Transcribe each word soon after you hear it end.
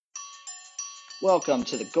Welcome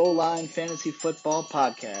to the Goal Line Fantasy Football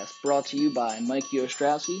Podcast, brought to you by Mike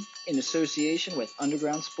Ostrowski in association with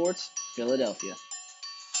Underground Sports Philadelphia.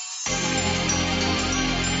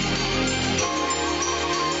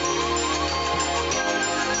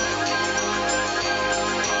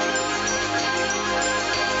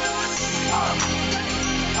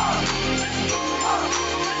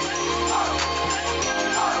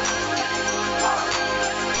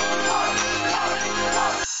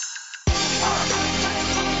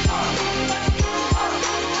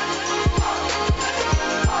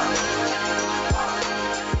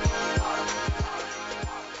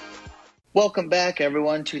 Welcome back,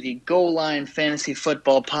 everyone, to the Goal Line Fantasy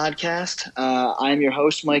Football Podcast. I'm your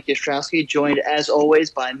host, Mike Ostrowski, joined, as always,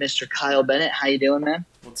 by Mr. Kyle Bennett. How you doing, man?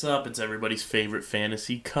 What's up? It's everybody's favorite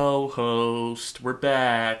fantasy co-host. We're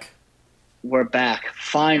back. We're back,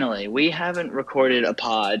 finally. We haven't recorded a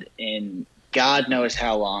pod in God knows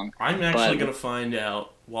how long. I'm actually going to find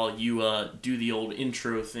out while you do the old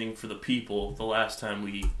intro thing for the people the last time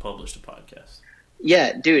we published a podcast.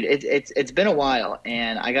 Yeah, dude, it's been a while,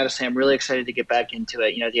 and I got to say I'm really excited to get back into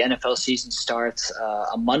it. You know, the NFL season starts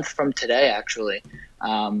a month from today, actually.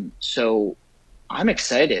 So I'm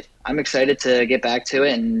excited. I'm excited to get back to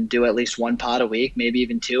it and do at least one pod a week, maybe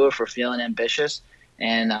even two if we're feeling ambitious.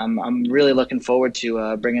 And I'm really looking forward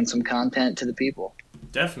to bringing some content to the people.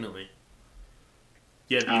 Definitely.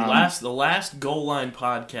 Yeah, the last Goal Line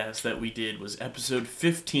podcast that we did was episode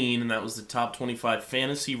 15, and that was the top 25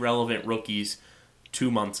 fantasy relevant rookies 2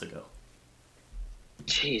 months ago.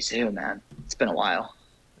 Jeez, ew, man. It's been a while.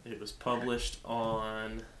 It was published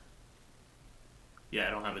on... Yeah,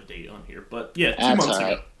 I don't have a date on here, but yeah, 2 months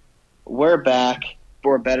ago. We're back.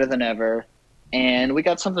 We're better than ever. And we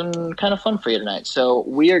got something kind of fun for you tonight. So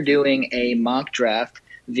we are doing a mock draft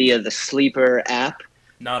via the Sleeper app.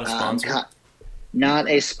 Not a sponsor. Not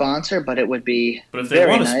a sponsor, but it would be but if they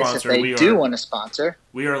very want nice sponsor, if they do want to sponsor.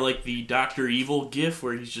 We are like the Dr. Evil gif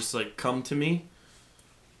where he's just like, come to me.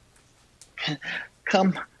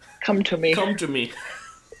 Come to me. Come to me.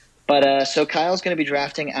 But so Kyle's going to be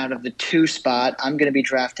drafting out of the 2 spot. I'm going to be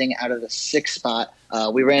drafting out of the 6 spot.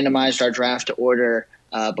 We randomized our draft order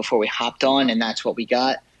before we hopped on, and that's what we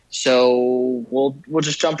got. So we'll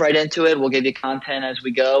just jump right into it. We'll give you content as we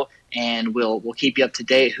go, and we'll keep you up to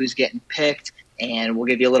date who's getting picked, and we'll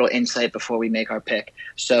give you a little insight before we make our pick.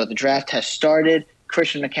 So the draft has started.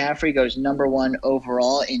 Christian McCaffrey goes number 1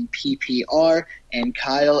 overall in PPR, and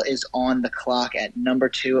Kyle is on the clock at number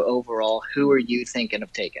 2 overall. Who are you thinking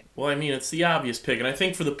of taking? Well, I mean, it's the obvious pick, and I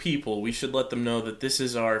think for the people, we should let them know that this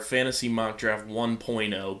is our Fantasy Mock Draft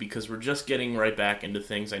 1.0 because we're just getting right back into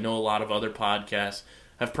things. I know a lot of other podcasts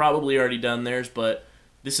have probably already done theirs, but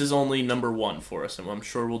this is only number 1 for us, and I'm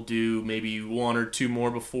sure we'll do maybe 1 or 2 more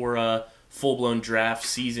before a full-blown draft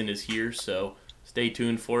season is here, so stay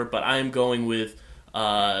tuned for it. But I am going with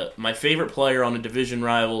my favorite player on a division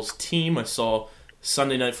rival's team. I saw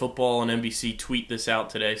Sunday Night Football on NBC tweet this out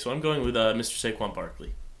today, so I'm going with Mr. Saquon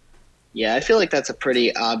Barkley. Yeah, I feel like that's a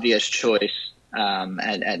pretty obvious choice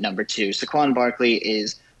at number 2. Saquon Barkley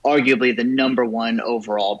is arguably the number 1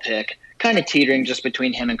 overall pick, kind of teetering just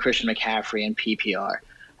between him and Christian McCaffrey in PPR.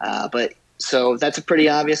 So that's a pretty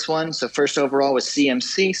obvious one. So first overall was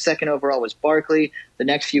CMC. Second overall was Barkley. The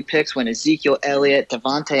next few picks went Ezekiel Elliott,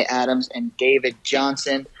 Devontae Adams, and David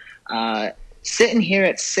Johnson. Sitting here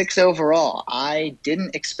at 6 overall, I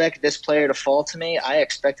didn't expect this player to fall to me. I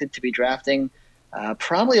expected to be drafting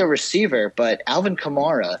probably a receiver, but Alvin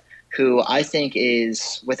Kamara, who I think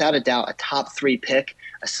is without a doubt a top 3 pick,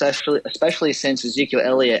 especially since Ezekiel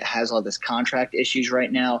Elliott has all this contract issues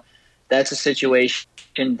right now. That's a situation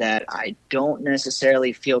that I don't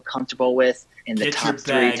necessarily feel comfortable with in the top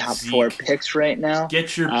 3, top 4 picks right now.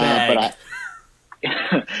 Get your bag.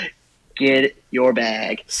 Get your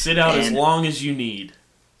bag. Sit out as long as you need.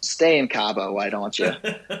 Stay in Cabo, why don't you?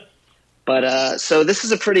 But so this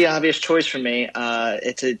is a pretty obvious choice for me.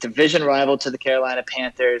 It's a division rival to the Carolina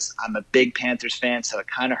Panthers. I'm a big Panthers fan, so it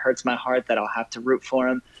kind of hurts my heart that I'll have to root for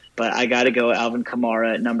him. But I got to go Alvin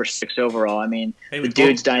Kamara at number 6 overall. I mean, the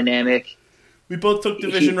dude's dynamic. We both took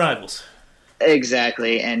division rivals.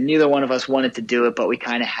 Exactly, and neither one of us wanted to do it, but we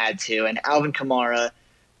kind of had to. And Alvin Kamara,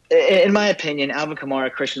 in my opinion, Alvin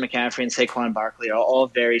Kamara, Christian McCaffrey, and Saquon Barkley are all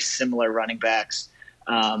very similar running backs.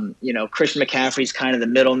 Christian McCaffrey's kind of the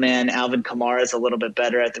middleman. Alvin Kamara is a little bit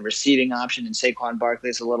better at the receiving option, and Saquon Barkley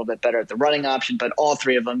is a little bit better at the running option, but all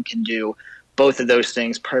 3 of them can do both of those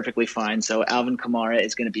things perfectly fine. So Alvin Kamara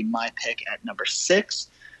is going to be my pick at number 6.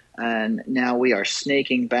 And now we are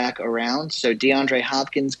snaking back around. So DeAndre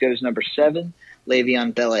Hopkins goes number 7.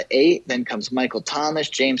 Le'Veon Bell at 8. Then comes Michael Thomas,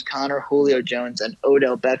 James Conner, Julio Jones, and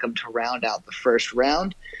Odell Beckham to round out the first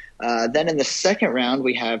round. Then in the second round,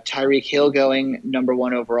 we have Tyreek Hill going number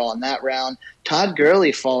 1 overall in that round. Todd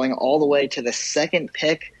Gurley falling all the way to the second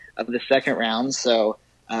pick of the second round. So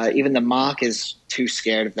even the mock is too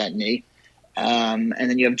scared of that knee. And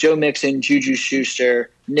then you have Joe Mixon, Juju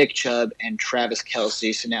Schuster, Nick Chubb, and Travis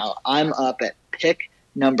Kelce. So now I'm up at pick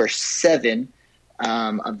number 7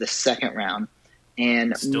 of the second round.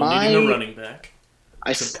 And still needing a running back.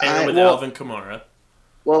 To pair with Alvin Kamara.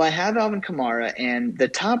 Well, I have Alvin Kamara, and the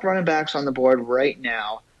top running backs on the board right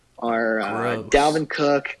now are Dalvin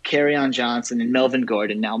Cook, Kerryon Johnson, and Melvin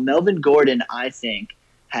Gordon. Now, Melvin Gordon, I think,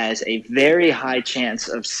 has a very high chance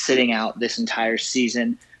of sitting out this entire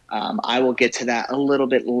season. I will get to that a little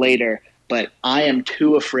bit later, but I am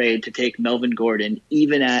too afraid to take Melvin Gordon,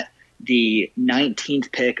 even at the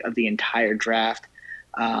 19th pick of the entire draft.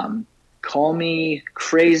 Call me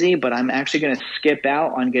crazy, but I'm actually going to skip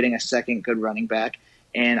out on getting a second good running back.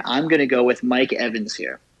 And I'm going to go with Mike Evans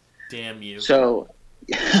here. Damn you. So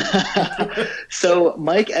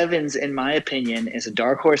Mike Evans, in my opinion, is a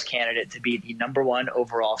dark horse candidate to be the number 1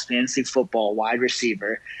 overall fantasy football wide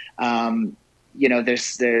receiver.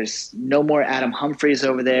 There's no more Adam Humphries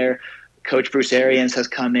over there. Coach Bruce Arians has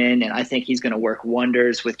come in, and I think he's going to work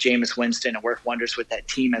wonders with Jameis Winston and work wonders with that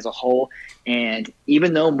team as a whole. And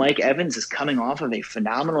even though Mike Evans is coming off of a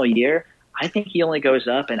phenomenal year, I think he only goes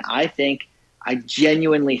up, and I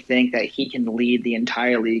genuinely think that he can lead the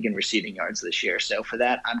entire league in receiving yards this year. So for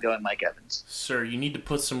that, I'm going Mike Evans. Sir, you need to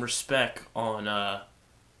put some respect on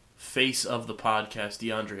face of the podcast,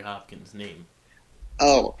 DeAndre Hopkins' name.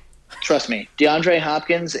 Oh, trust me. DeAndre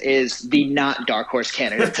Hopkins is the not dark horse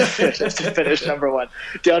candidate to finish number 1.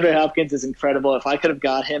 DeAndre Hopkins is incredible. If I could have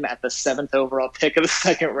got him at the 7th overall pick of the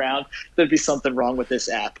second round, there'd be something wrong with this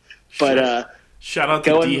app. But shout out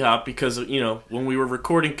to D-Hop because, when we were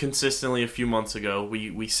recording consistently a few months ago,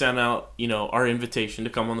 we sent out, our invitation to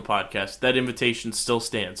come on the podcast. That invitation still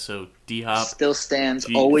stands. So D-Hop still stands.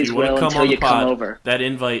 Always will until you come over. That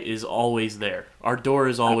invite is always there. Our door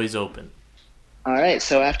is always open. All right.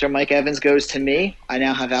 So after Mike Evans goes to me, I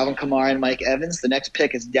now have Alvin Kamara and Mike Evans. The next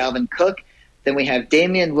pick is Dalvin Cook. Then we have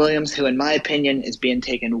Damian Williams, who, in my opinion, is being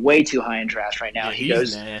taken way too high in drafts right now. Yeah, he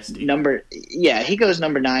goes nasty. He goes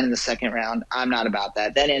number 9 in the second round. I'm not about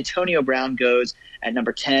that. Then Antonio Brown goes at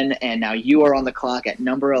number 10, and now you are on the clock at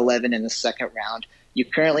number 11 in the second round. You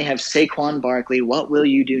currently have Saquon Barkley. What will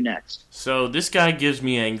you do next? So this guy gives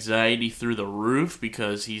me anxiety through the roof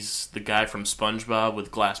because he's the guy from SpongeBob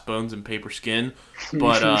with glass bones and paper skin.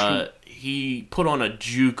 But he put on a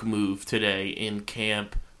juke move today in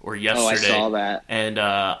camp. Or yesterday. Oh, I saw that. And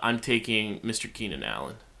I'm taking Mr. Keenan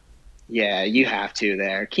Allen. Yeah, you have to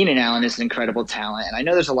there. Keenan Allen is an incredible talent. And I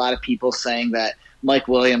know there's a lot of people saying that Mike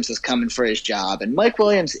Williams is coming for his job. And Mike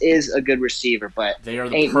Williams is a good receiver, but they are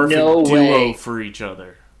the perfect duo for each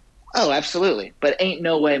other. Oh, absolutely. But ain't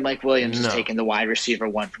no way Mike Williams is taking the wide receiver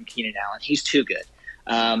 1 from Keenan Allen. He's too good.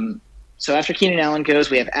 So after Keenan Allen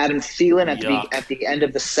goes, we have Adam Thielen at the end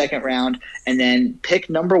of the second round. And then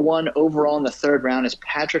pick number 1 overall in the third round is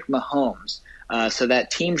Patrick Mahomes. So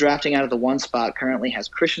that team drafting out of the 1 spot currently has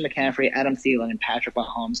Christian McCaffrey, Adam Thielen, and Patrick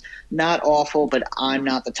Mahomes. Not awful, but I'm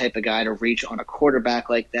not the type of guy to reach on a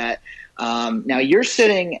quarterback like that. Now you're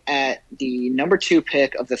sitting at the number 2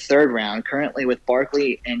 pick of the third round, currently with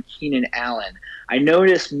Barkley and Keenan Allen. I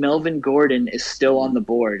noticed Melvin Gordon is still on the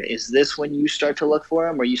board. Is this when you start to look for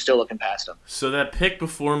him, or are you still looking past him? So that pick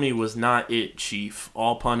before me was not it, Chief.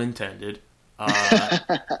 All pun intended.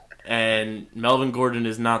 And Melvin Gordon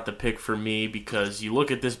is not the pick for me because you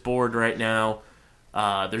look at this board right now,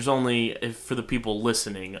 there's only, for the people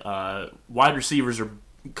listening, wide receivers are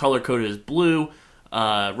color-coded as blue,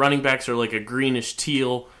 running backs are like a greenish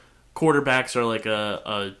teal, quarterbacks are like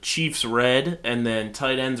a Chiefs red, and then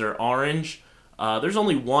tight ends are orange. There's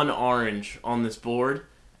only one orange on this board,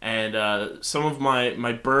 and some of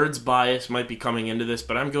my Birds bias might be coming into this,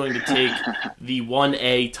 but I'm going to take the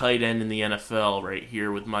 1A tight end in the NFL right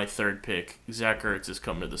here with my third pick. Zach Ertz is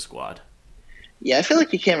coming to the squad. Yeah, I feel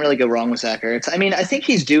like you can't really go wrong with Zach Ertz. I mean, I think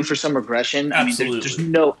he's due for some regression. Absolutely. I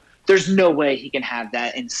mean, there's no way he can have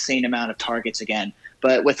that insane amount of targets again.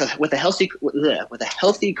 But with a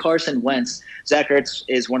healthy Carson Wentz, Zach Ertz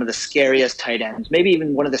is one of the scariest tight ends, maybe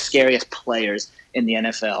even one of the scariest players in the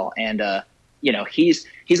NFL. And he's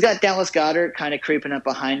got Dallas Goedert kind of creeping up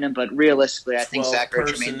behind him, but realistically, I think Zach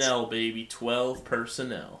Ertz remains 12 personnel, baby, 12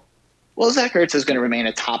 personnel. Well, Zach Ertz is going to remain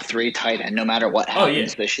a top 3 tight end no matter what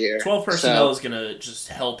happens this year. 12 personnel is going to just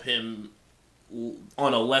help him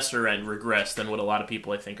on a lesser end regress than what a lot of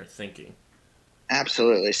people I think are thinking.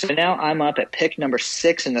 Absolutely. So now I'm up at pick number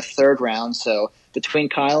 6 in the third round. So between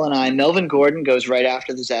Kyle and I, Melvin Gordon goes right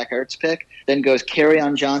after the Zach Ertz pick. Then goes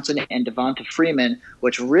Kerryon Johnson and Devonta Freeman,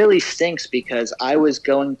 which really stinks because I was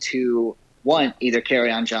going to want either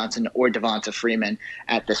Kerryon Johnson or Devonta Freeman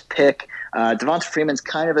at this pick. Devonta Freeman's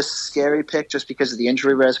kind of a scary pick just because of the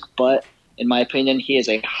injury risk, but in my opinion, he is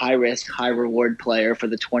a high-risk, high-reward player for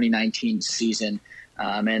the 2019 season.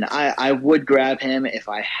 And I would grab him if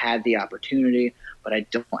I had the opportunity, but I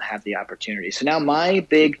don't have the opportunity. So now my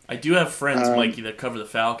big... I do have friends, Mikey, that cover the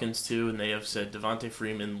Falcons too, and they have said Devonta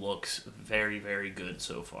Freeman looks very, very good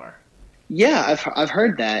so far. Yeah, I've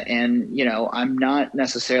heard that, and I'm not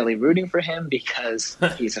necessarily rooting for him because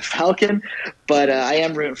he's a Falcon, but I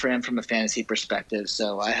am rooting for him from a fantasy perspective.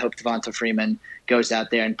 So I hope Devonta Freeman goes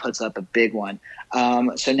out there and puts up a big one.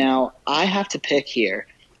 So now I have to pick here.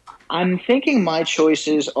 I'm thinking my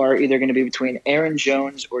choices are either going to be between Aaron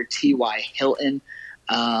Jones or T.Y. Hilton.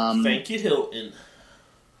 Thank you, Hilton.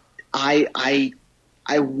 I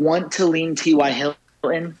want to lean T.Y. Hilton,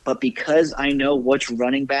 but because I know which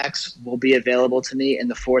running backs will be available to me in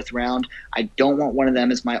the fourth round, I don't want one of them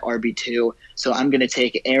as my RB2. So I'm going to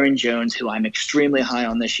take Aaron Jones, who I'm extremely high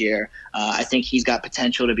on this year. I think he's got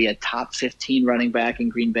potential to be a top 15 running back in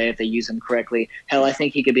Green Bay if they use him correctly. Hell, I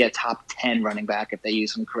think he could be a top 10 running back if they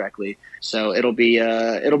use him correctly. So it'll be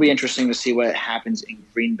interesting to see what happens in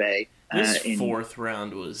Green Bay. This fourth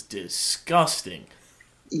round was disgusting.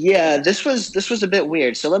 Yeah, this was a bit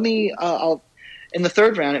weird. So let me in the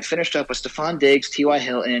third round, it finished up with Stephon Diggs, T.Y.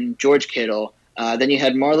 Hilton, George Kittle. Then you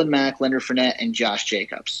had Marlon Mack, Leonard Fournette, and Josh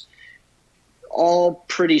Jacobs. All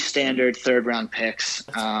pretty standard third-round picks.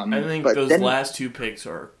 I think those last two picks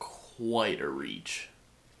are quite a reach.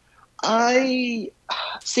 I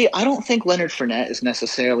don't think Leonard Fournette is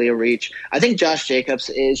necessarily a reach. I think Josh Jacobs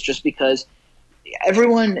is, just because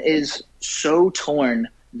everyone is so torn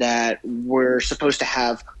that we're supposed to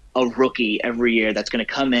have a rookie every year that's going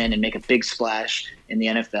to come in and make a big splash in the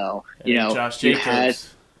NFL. Josh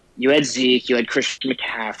Jacobs. You had Zeke, you had Christian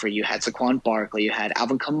McCaffrey, you had Saquon Barkley, you had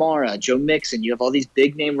Alvin Kamara, Joe Mixon. You have all these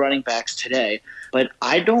big-name running backs today. But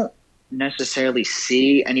I don't necessarily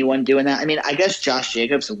see anyone doing that. I mean, I guess Josh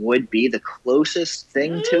Jacobs would be the closest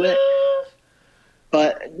thing to it.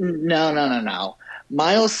 But no.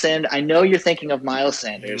 Miles Sanders, I know you're thinking of Miles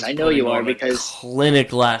Sanders. I know you are, because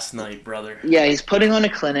clinic last night, brother. Yeah, he's putting on a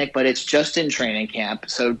clinic, but it's just in training camp,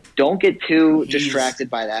 so don't get too distracted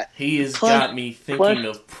by that. He has got me thinking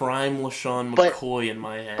of prime LaShawn McCoy in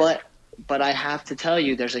my head. But I have to tell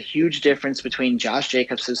you, there's a huge difference between Josh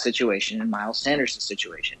Jacobs' situation and Miles Sanders'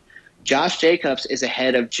 situation. Josh Jacobs is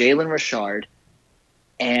ahead of Jalen Richard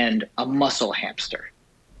and a muscle hamster.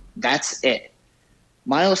 That's it.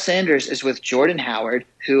 Miles Sanders is with Jordan Howard,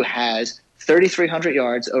 who has 3,300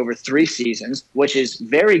 yards over 3 seasons, which is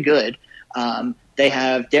very good. They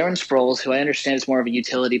have Darren Sproles, who I understand is more of a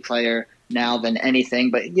utility player now than anything,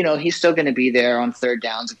 but he's still going to be there on third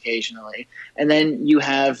downs occasionally. And then you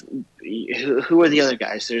have who are the other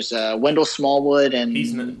guys? There's Wendell Smallwood,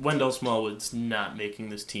 and Wendell Smallwood's not making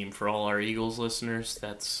this team. For all our Eagles listeners,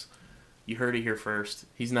 you heard it here first.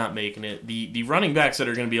 He's not making it. The running backs that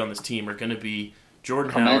are going to be on this team are going to be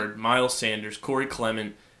Jordan Howard, Miles Sanders, Corey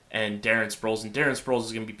Clement, and Darren Sproles. And Darren Sproles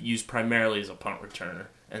is going to be used primarily as a punt returner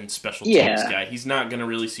and special teams guy. He's not going to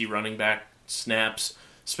really see running back snaps,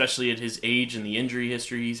 especially at his age and the injury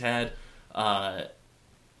history he's had.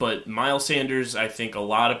 But Miles Sanders, I think a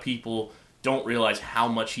lot of people don't realize how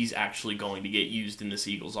much he's actually going to get used in this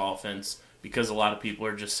Eagles offense, because a lot of people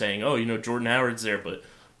are just saying, Jordan Howard's there, but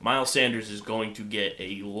Miles Sanders is going to get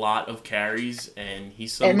a lot of carries, and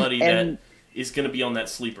he's somebody that is going to be on that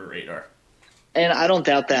sleeper radar. And I don't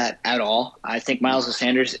doubt that at all. I think Miles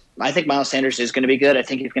Sanders is going to be good. I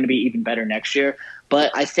think he's going to be even better next year.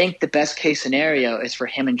 But I think the best case scenario is for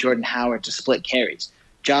him and Jordan Howard to split carries.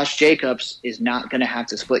 Josh Jacobs is not going to have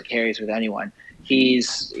to split carries with anyone.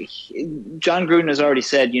 John Gruden has already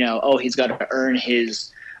said, he's got to earn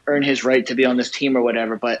his right to be on this team or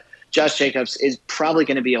whatever. But Josh Jacobs is probably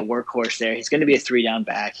going to be a workhorse there. He's going to be a 3-down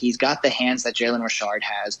back. He's got the hands that Jalen Richard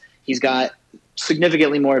has. He's got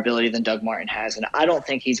significantly more ability than Doug Martin has, and I don't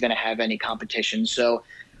think he's going to have any competition. So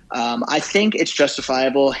I think it's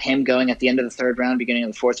justifiable him going at the end of the third round, beginning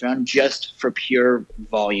of the fourth round, just for pure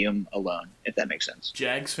volume alone, if that makes sense.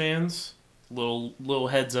 Jags fans, little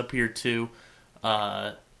heads up here too.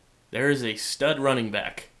 There is a stud running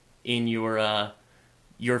back in your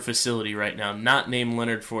facility right now, not named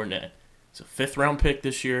Leonard Fournette. It's a 5th-round pick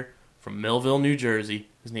this year from Millville, New Jersey.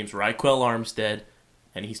 His name's Raquel Armstead,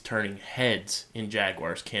 and he's turning heads in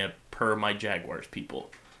Jaguars camp, per my Jaguars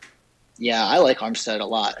people. Yeah, I like Armstead a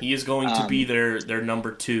lot. He is going to be their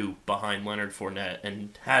number 2 behind Leonard Fournette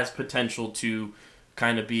and has potential to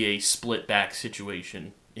kind of be a split back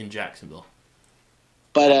situation in Jacksonville.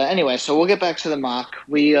 But anyway, so we'll get back to the mock.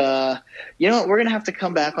 We, we're going to have to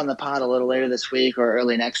come back on the pod a little later this week or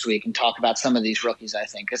early next week and talk about some of these rookies, I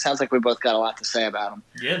think. It sounds like we both got a lot to say about them.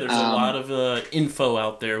 Yeah, there's a lot of info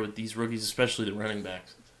out there with these rookies, especially the running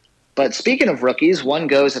backs. But speaking of rookies, one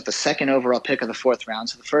goes at the second overall pick of the 4th round.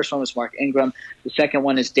 So the first one was Mark Ingram. The second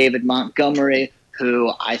one is David Montgomery,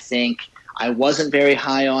 who I think I wasn't very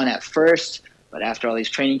high on at first, but after all these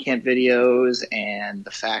training camp videos and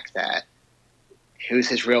the fact that who's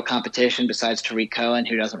his real competition besides Tariq Cohen,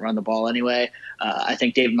 who doesn't run the ball anyway, I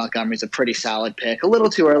think David Montgomery is a pretty solid pick. A little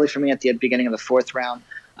too early for me at the beginning of the 4th round,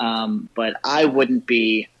 but I wouldn't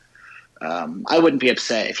be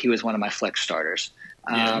upset if he was one of my flex starters.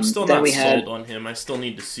 Yeah, I'm still not sold on him. I still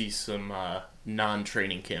need to see some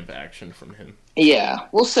non-training camp action from him. Yeah,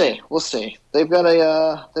 we'll see. They've got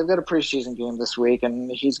a preseason game this week,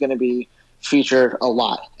 and he's going to be featured a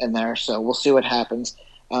lot in there. So we'll see what happens.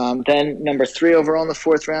 Then number 3 overall in the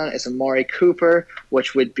 4th round is Amari Cooper,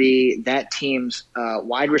 which would be that team's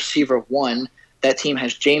wide receiver 1. That team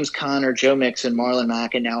has James Conner, Joe Mixon, Marlon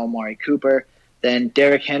Mack, and now Amari Cooper. Then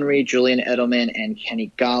Derrick Henry, Julian Edelman, and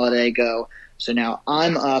Kenny Golladay go. So now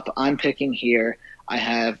I'm up. I'm picking here. I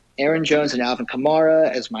have Aaron Jones and Alvin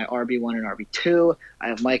Kamara as my RB1 and RB2. I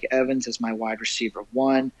have Mike Evans as my wide receiver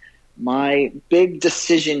 1. My big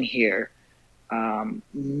decision here,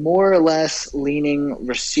 more or less leaning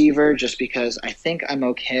receiver just because I think I'm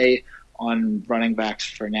okay on running backs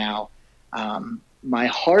for now. My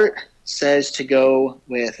heart says to go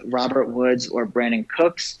with Robert Woods or Brandon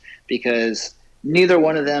Cooks because neither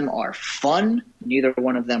one of them are fun. Neither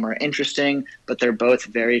one of them are interesting, but they're both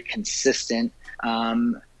very consistent.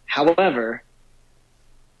 However,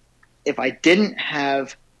 if I didn't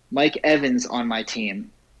have Mike Evans on my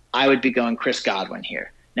team, I would be going Chris Godwin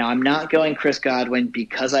here. Now, I'm not going Chris Godwin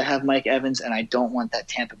because I have Mike Evans and I don't want that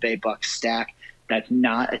Tampa Bay Bucs stack. That's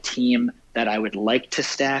not a team that I would like to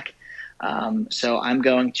stack. So I'm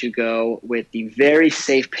going to go with the very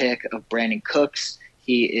safe pick of Brandon Cooks.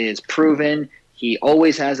 He is proven. He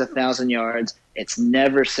always has 1,000 yards. It's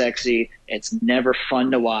never sexy. It's never fun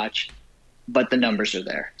to watch, but the numbers are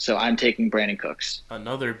there. So I'm taking Brandon Cooks.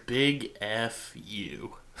 Another big F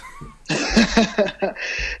you.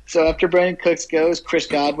 So after Brandon Cooks goes, Chris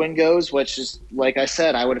Godwin goes, which is, like I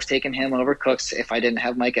said, I would have taken him over Cooks if I didn't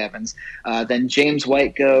have Mike Evans. Then James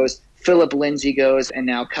White goes, Phillip Lindsay goes, and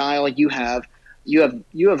now Kyle, you have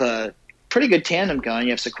a pretty good tandem going.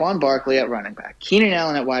 You have Saquon Barkley at running back, Keenan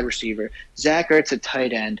Allen at wide receiver, Zach Ertz at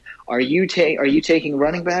tight end. Are you taking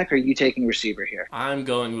running back or are you taking receiver here? I'm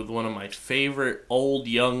going with one of my favorite old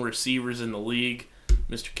young receivers in the league,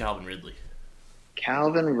 Mr. Calvin Ridley.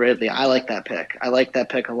 Calvin Ridley. I like that pick. I like that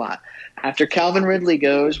pick a lot. After Calvin Ridley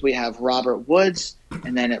goes, we have Robert Woods,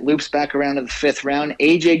 and then it loops back around to the 5th round.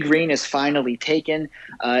 A.J. Green is finally taken.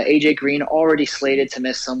 A.J. Green already slated to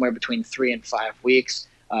miss somewhere between 3 and 5 weeks.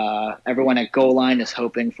 Everyone at goal line is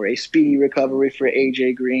hoping for a speedy recovery for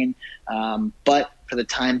A.J. Green. But for the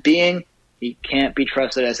time being, he can't be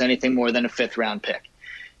trusted as anything more than a 5th-round pick.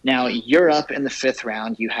 Now, you're up in the 5th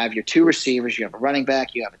round. You have your 2 receivers. You have a running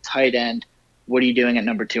back. You have a tight end. What are you doing at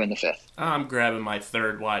number 2 in the 5th? I'm grabbing my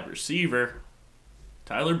 3rd wide receiver,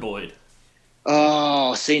 Tyler Boyd.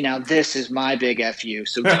 Oh, see, now this is my big FU.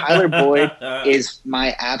 So Tyler Boyd is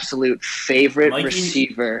my absolute favorite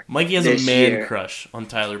receiver. Mikey has a man crush on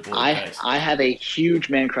Tyler Boyd. I have a huge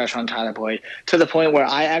man crush on Tyler Boyd to the point where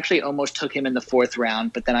I actually almost took him in the 4th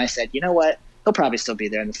round, but then I said, you know what? He'll probably still be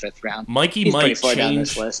there in the 5th round. Mikey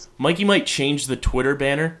might change the Twitter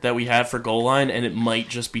banner that we have for Goal Line, and it might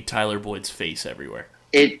just be Tyler Boyd's face everywhere.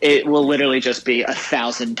 It will literally just be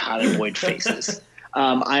 1,000 Tyler Boyd faces.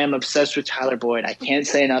 I am obsessed with Tyler Boyd. I can't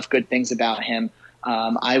say enough good things about him.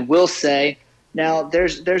 I will say, now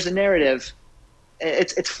there's a narrative.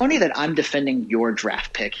 It's funny that I'm defending your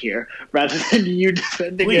draft pick here rather than you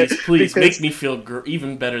defending it. Please, make me feel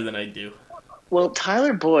even better than I do. Well,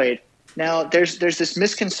 Tyler Boyd. Now, there's this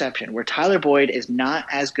misconception where Tyler Boyd is not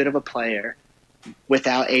as good of a player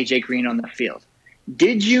without A.J. Green on the field.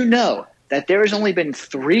 Did you know that there has only been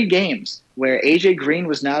 3 games where A.J. Green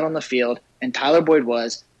was not on the field and Tyler Boyd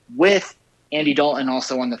was, with Andy Dalton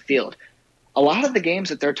also on the field? A lot of the games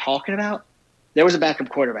that they're talking about, there was a backup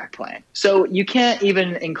quarterback playing. So you can't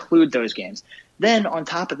even include those games. Then, on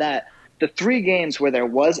top of that, the 3 games where there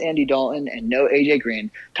was Andy Dalton and no A.J.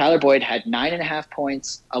 Green, Tyler Boyd had 9.5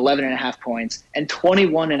 points, 11.5 points, and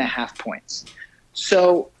 21.5 points.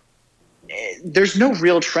 So there's no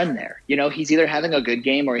real trend there. He's either having a good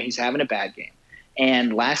game or he's having a bad game.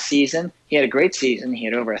 And last season, he had a great season. He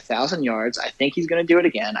had over 1,000 yards. I think he's going to do it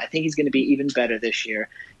again. I think he's going to be even better this year.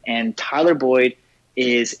 And Tyler Boyd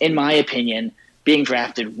is, in my opinion, being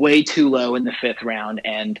drafted way too low in the 5th round.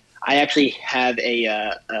 And I actually have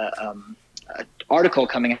a article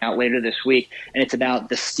coming out later this week, and it's about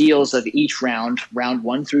the steals of each round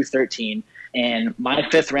 1 through 13. And my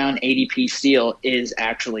 5th round ADP steal is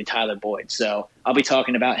actually Tyler Boyd. So I'll be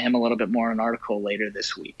talking about him a little bit more in an article later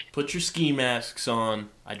this week. Put your ski masks on.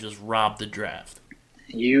 I just robbed the draft.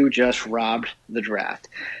 You just robbed the draft.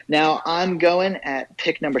 Now, I'm going at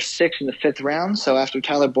pick number 6 in the 5th round. So after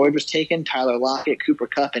Tyler Boyd was taken, Tyler Lockett, Cooper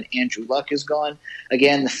Kupp, and Andrew Luck is gone.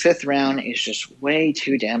 Again, the 5th round is just way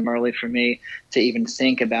too damn early for me to even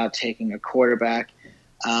think about taking a quarterback.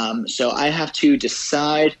 So I have to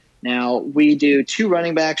decide. Now, we do 2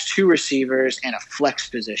 running backs, 2 receivers, and a flex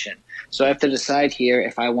position. So I have to decide here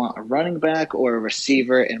if I want a running back or a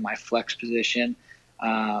receiver in my flex position.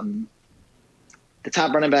 The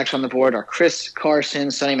top running backs on the board are Chris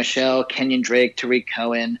Carson, Sonny Michel, Kenyon Drake, Tariq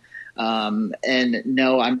Cohen. And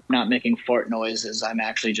no, I'm not making fart noises. I'm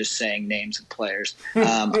actually just saying names of players.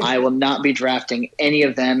 I will not be drafting any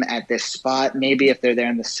of them at this spot. Maybe if they're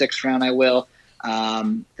there in the 6th round, I will.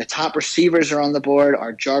 The top receivers are on the board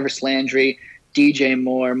are Jarvis Landry, DJ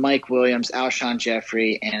Moore, Mike Williams, Alshon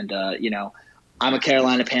Jeffrey, and, I'm a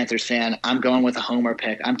Carolina Panthers fan. I'm going with a homer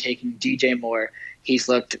pick. I'm taking DJ Moore. He's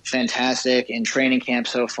looked fantastic in training camp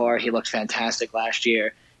so far. He looked fantastic last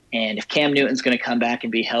year. And if Cam Newton's going to come back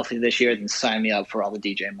and be healthy this year, then sign me up for all the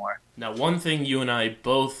DJ Moore. Now, one thing you and I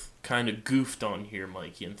both kind of goofed on here,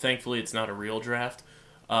 Mikey, and thankfully it's not a real draft.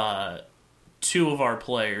 2 of our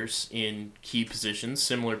players in key positions,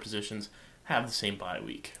 similar positions, have the same bye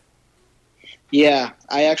week. Yeah,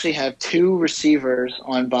 I actually have 2 receivers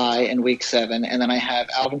on bye in week 7, and then I have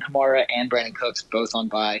Alvin Kamara and Brandon Cooks both on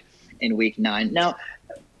bye in week 9. Now,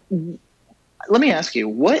 let me ask you,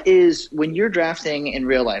 what is, when you're drafting in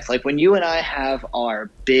real life, like when you and I have our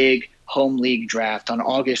big home league draft on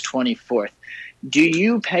August 24th, do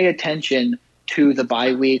you pay attention to the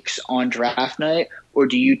bye weeks on draft night, or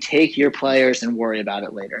do you take your players and worry about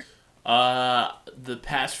it later? The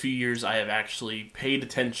past few years, I have actually paid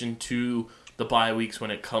attention to the bye weeks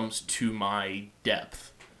when it comes to my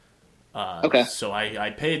depth. Okay. So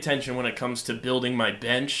I pay attention when it comes to building my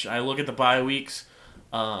bench. I look at the bye weeks.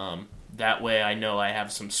 That way I know I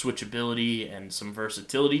have some switchability and some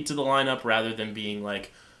versatility to the lineup rather than being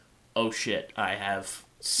like, oh shit, I have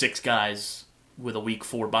 6 guys with a week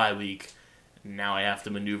 4 bye week. Now I have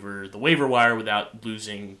to maneuver the waiver wire without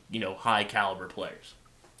losing, high caliber players.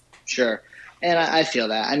 Sure. And I feel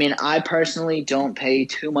that. I mean, I personally don't pay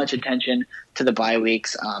too much attention to the bye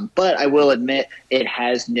weeks, but I will admit it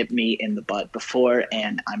has nipped me in the butt before,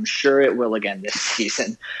 and I'm sure it will again this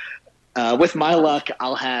season. With my luck,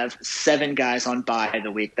 I'll have 7 guys on bye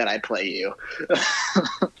the week that I play you.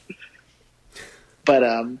 But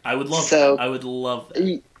I would love that. I would love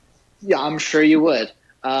that. Yeah, I'm sure you would.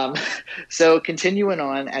 So continuing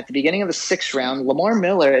on, at the beginning of the 6th round, Lamar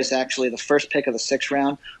Miller is actually the first pick of the 6th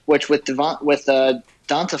round, which with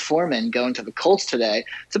Donta Foreman going to the Colts today,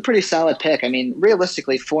 it's a pretty solid pick. I mean,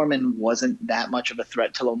 realistically, Foreman wasn't that much of a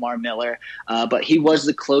threat to Lamar Miller, but he was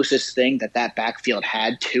the closest thing that backfield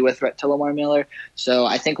had to a threat to Lamar Miller. So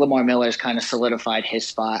I think Lamar Miller has kind of solidified his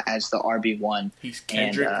spot as the RB1. He's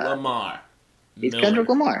Kendrick Lamar. He's Kendrick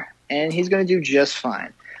Lamar, and he's going to do just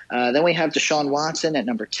fine. Then we have Deshaun Watson at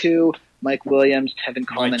number 2, Mike Williams, Tevin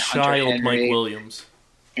Coleman, Hunter Henry. Mike Williams.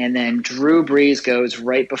 And then Drew Brees goes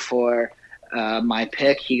right before my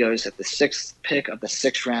pick. He goes at the 6th pick of the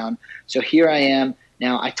 6th round. So here I am.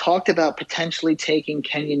 Now, I talked about potentially taking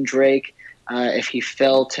Kenyon Drake if he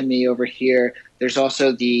fell to me over here. There's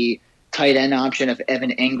also the tight end option of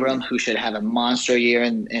Evan Ingram, who should have a monster year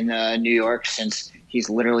in New York since he's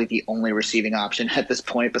literally the only receiving option at this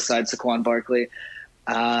point besides Saquon Barkley.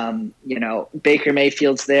 Baker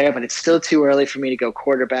Mayfield's there, but it's still too early for me to go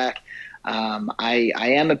quarterback. I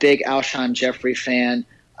am a big Alshon Jeffrey fan.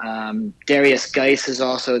 Darius Geis is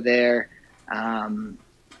also there. I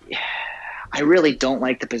really don't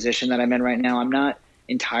like the position that I'm in right now. I'm not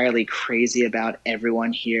entirely crazy about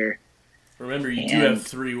everyone here. Remember, you do have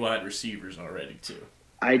 3 wide receivers already, too.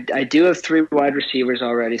 I do have 3 wide receivers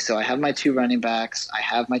already, so I have my 2 running backs, I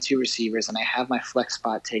have my 2 receivers, and I have my flex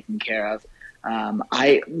spot taken care of.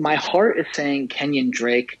 My heart is saying Kenyon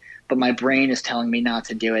Drake, but my brain is telling me not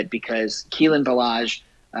to do it because Keelan Ballage,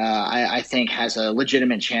 I think, has a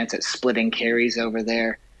legitimate chance at splitting carries over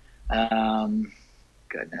there.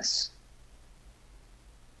 Goodness.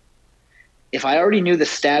 if I already knew the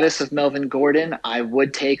status of Melvin Gordon, I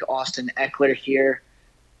would take Austin Eckler here.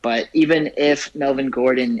 But even if Melvin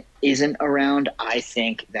Gordon isn't around, I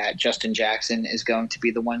think that Justin Jackson is going to be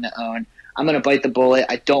the one to own. I'm going to bite the bullet.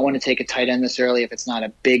 I don't want to take a tight end this early if it's not a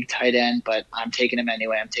big tight end, but I'm taking him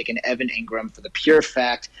anyway. I'm taking Evan Ingram for the pure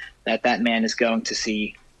fact that that man is going to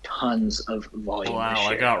see tons of volume. Wow, this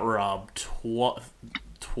year. I got robbed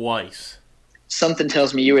twice. Something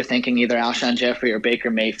tells me you were thinking either Alshon Jeffrey or Baker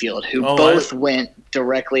Mayfield, who went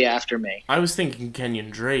directly after me. I was thinking Kenyon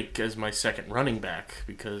Drake as my second running back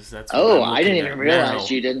because that's. I didn't even realize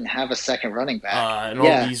you didn't have a second running back. And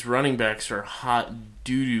all these running backs are hot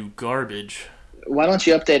doo-doo garbage. Why don't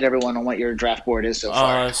you update everyone on what your draft board is so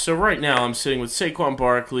far? So right now I'm sitting with Saquon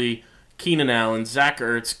Barkley, Keenan Allen, Zach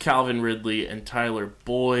Ertz, Calvin Ridley, and Tyler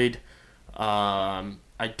Boyd.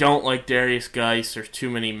 I don't like Darius Geis. There's too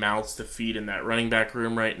many mouths to feed in that running back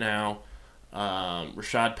room right now.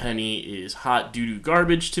 Rashad Penny is hot doo-doo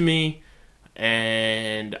garbage to me.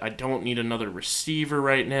 And I don't need another receiver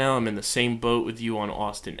right now. I'm in the same boat with you on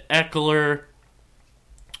Austin Eckler.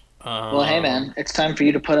 Well, hey, man, it's time for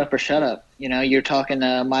you to put up or shut up. You know, you're talking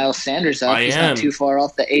Miles Sanders up. He's not too far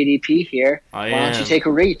off the ADP here. Why don't you take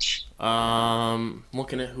a reach?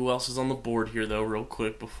 Looking at who else is on the board here, though, real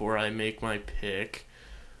quick before I make my pick.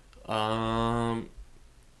 Yeah,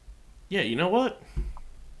 you know what?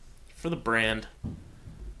 For the brand.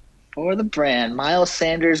 Miles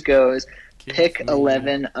Sanders goes pick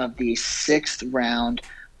 11 of the 6th round,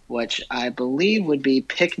 which I believe would be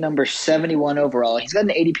pick number 71 overall. He's got an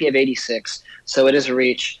ADP of 86, so it is a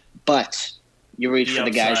reach, but you reach for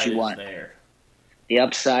the guys you want. The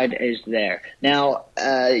upside is there. Now,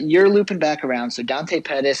 you're looping back around, so Dante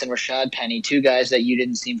Pettis and Rashad Penny, two guys that you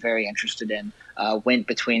didn't seem very interested in, went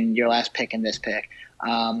between your last pick and this pick.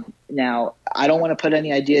 Now, I don't want to put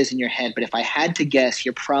any ideas in your head, but if I had to guess,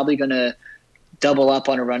 you're probably going to double up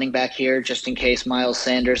on a running back here just in case Miles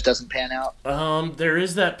Sanders doesn't pan out. There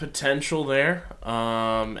is that potential there.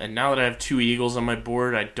 And now that I have two Eagles on my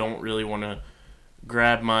board, I don't really want to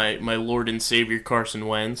grab my Lord and Savior Carson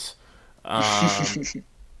Wentz.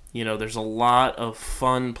 You know, there's a lot of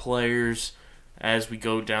fun players as we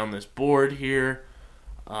go down this board here.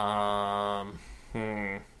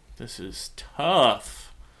 This is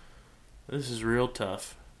tough. This is real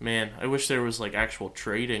tough. Man, I wish there was like actual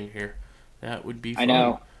trading here. That would be fun.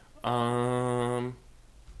 I know.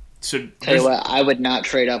 So tell you what, I would not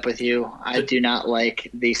trade up with you. I do not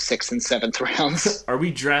like the 6th and 7th rounds. Are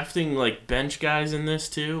we drafting like bench guys in this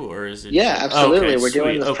too, or is it? Yeah, absolutely. We're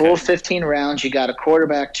doing the full 15 rounds. You got a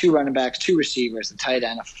quarterback, 2 running backs, 2 receivers, a tight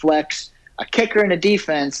end, a flex, a kicker, and a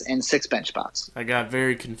defense, and 6 bench spots. I got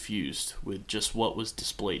very confused with just what was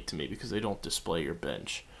displayed to me because they don't display your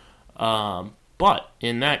bench. But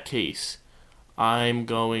in that case, I'm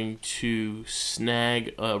going to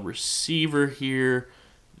snag a receiver here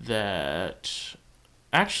that...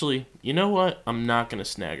 Actually, you know what? I'm not going to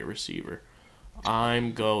snag a receiver.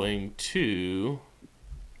 I'm going to...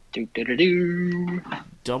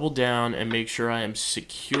 double down and make sure I am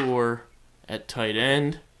secure at tight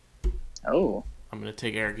end. Oh. I'm going to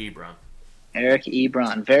take Eric Ebron. Eric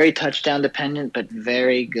Ebron. Very touchdown dependent, but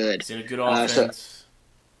very good. He's in a good offense.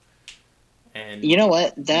 And you know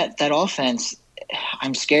what? That offense,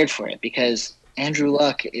 I'm scared for it because Andrew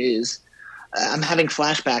Luck is... I'm having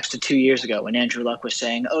flashbacks to 2 years ago when Andrew Luck was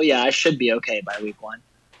saying, oh, yeah, I should be okay by week 1.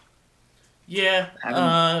 Yeah.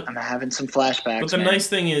 I'm having some flashbacks. But the nice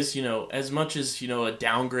thing is, you know, as much as, you know, a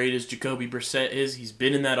downgrade as Jacoby Brissett is, he's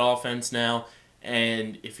been in that offense now,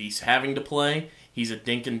 and if he's having to play, he's a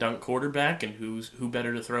dink and dunk quarterback, and who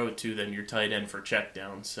better to throw it to than your tight end for check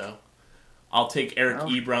down. So I'll take Eric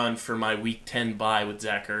Ebron for my week 10 bye with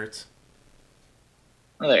Zach Ertz.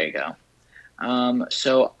 Well, there you go.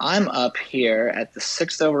 So I'm up here at the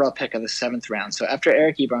 6th overall pick of the 7th round. So after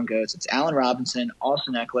Eric Ebron goes, it's Allen Robinson,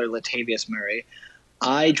 Austin Eckler, Latavius Murray.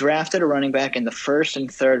 I drafted a running back in the 1st and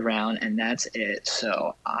 3rd round, and that's it.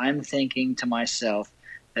 So I'm thinking to myself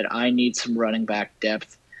that I need some running back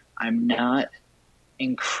depth. I'm not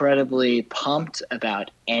incredibly pumped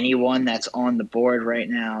about anyone that's on the board right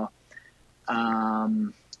now.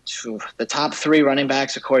 The top 3 running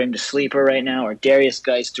backs, according to Sleeper right now, are Darius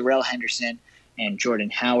Geis, Darrell Henderson, and Jordan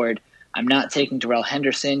Howard. I'm not taking Darrell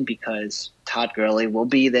Henderson because Todd Gurley will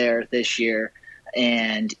be there this year.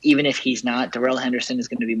 And even if he's not, Darrell Henderson is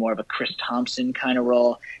going to be more of a Chris Thompson kind of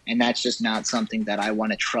role. And that's just not something that I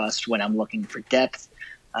want to trust when I'm looking for depth.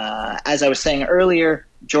 As I was saying earlier,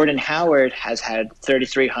 Jordan Howard has had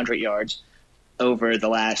 3,300 yards over the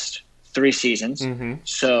last 3 seasons. Mm-hmm.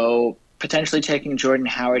 So potentially taking Jordan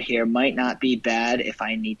Howard here might not be bad if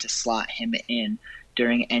I need to slot him in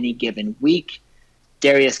during any given week.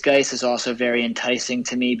 Darius Geis is also very enticing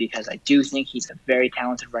to me because I do think he's a very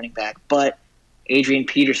talented running back, but Adrian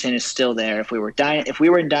Peterson is still there. If we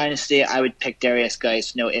were in Dynasty, I would pick Darius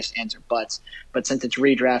Geis, no ifs, ands, or buts. But since it's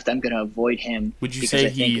redraft, I'm going to avoid him. Would you say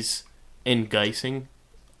he's enticing?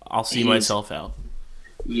 I'll see myself out.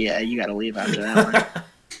 Yeah, you got to leave after that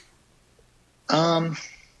one.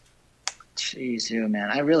 Jeez, man,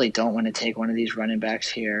 I really don't want to take one of these running backs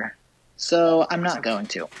here, so I'm not going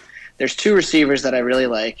to. There's two receivers that I really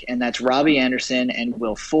like, and that's Robbie Anderson and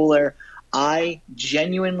Will Fuller. I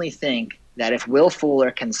genuinely think that if Will Fuller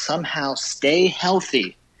can somehow stay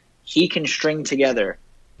healthy, he can string together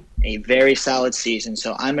a very solid season.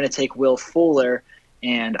 So I'm going to take Will Fuller,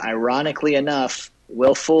 and ironically enough,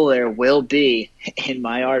 Will Fuller will be in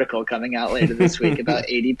my article coming out later this week about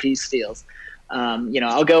ADP steals.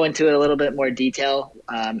 I'll go into it a little bit more detail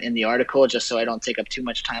in the article just so I don't take up too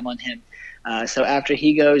much time on him. So after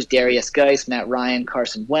he goes, Darius Geis, Matt Ryan,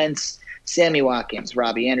 Carson Wentz, Sammy Watkins,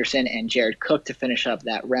 Robbie Anderson, and Jared Cook to finish up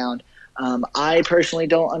that round. I personally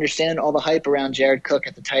don't understand all the hype around Jared Cook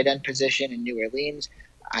at the tight end position in New Orleans.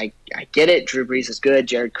 I get it. Drew Brees is good.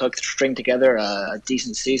 Jared Cook stringed together a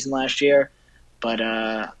decent season last year.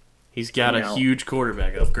 But he's got a huge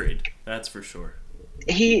quarterback upgrade. That's for sure.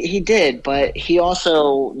 He did, but he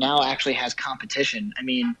also now actually has competition. I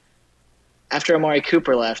mean, after Amari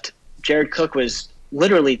Cooper left, Jared Cook was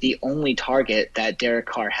literally the only target that Derek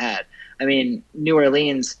Carr had. I mean, New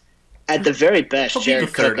Orleans, at the very best,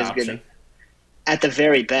 Jared Cook is good. At the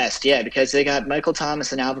very best, yeah, because they got Michael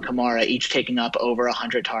Thomas and Alvin Kamara each taking up over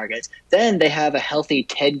 100 targets. Then they have a healthy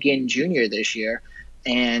Ted Ginn Jr. this year,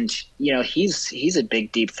 and he's a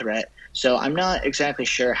big deep threat. So I'm not exactly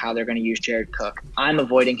sure how they're going to use Jared Cook. I'm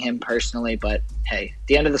avoiding him personally, but hey, at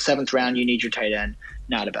the end of the 7th round, you need your tight end.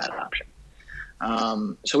 Not a bad option.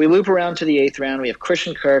 So we loop around to the 8th round. We have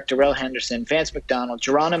Christian Kirk, Darrell Henderson, Vance McDonald,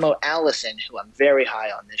 Geronimo Allison, who I'm very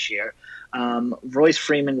high on this year, Royce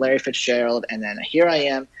Freeman, Larry Fitzgerald, and then here I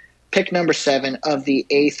am, pick number 7 of the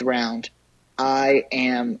 8th round. I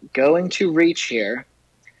am going to reach here.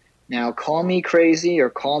 Now, call me crazy or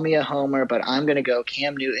call me a homer, but I'm going to go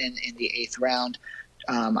Cam Newton in the 8th round.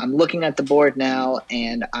 I'm looking at the board now,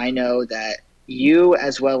 and I know that you,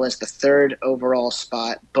 as well as the 3rd overall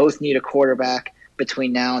spot, both need a quarterback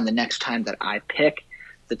between now and the next time that I pick.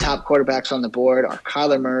 The top quarterbacks on the board are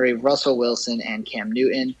Kyler Murray, Russell Wilson, and Cam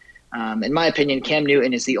Newton. In my opinion, Cam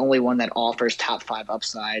Newton is the only one that offers top 5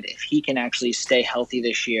 upside. If he can actually stay healthy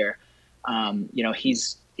this year,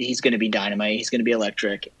 he's going to be dynamite. He's going to be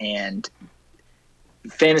electric. And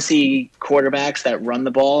fantasy quarterbacks that run the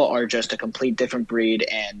ball are just a complete different breed.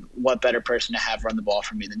 And what better person to have run the ball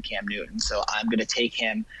for me than Cam Newton? So I'm going to take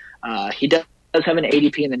him. He does have an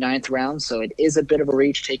ADP in the 9th round, so it is a bit of a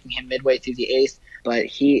reach taking him midway through the 8th. But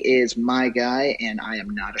he is my guy, and I am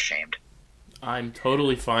not ashamed. I'm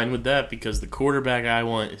totally fine with that because the quarterback I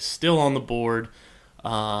want is still on the board.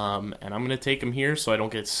 And I'm going to take him here so I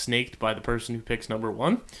don't get snaked by the person who picks number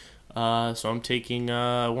 1. So I'm taking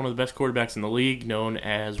one of the best quarterbacks in the league, known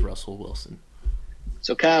as Russell Wilson.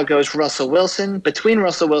 So Kyle goes Russell Wilson. Between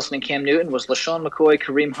Russell Wilson and Cam Newton was LaShawn McCoy,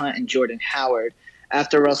 Kareem Hunt, and Jordan Howard.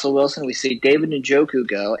 After Russell Wilson, we see David Njoku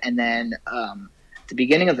go. And then the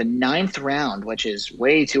beginning of the 9th round, which is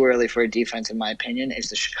way too early for a defense in my opinion, is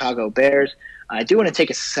the Chicago Bears. I do want to take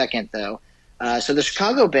a second, though. So the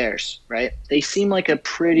Chicago Bears, right, they seem like a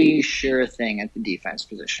pretty sure thing at the defense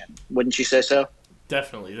position. Wouldn't you say so?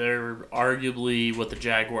 Definitely. They're arguably what the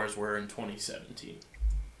Jaguars were in 2017.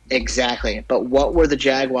 Exactly. But what were the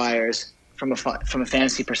Jaguars from a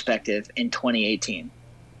fantasy perspective in 2018?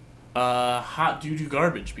 Hot doo-doo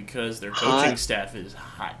garbage because their coaching staff is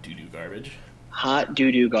hot doo-doo garbage. Hot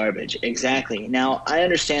doo-doo garbage, exactly. Now, I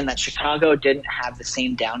understand that Chicago didn't have the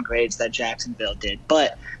same downgrades that Jacksonville did,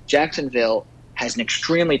 but Jacksonville has an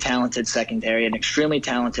extremely talented secondary, an extremely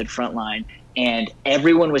talented front line, and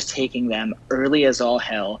everyone was taking them early as all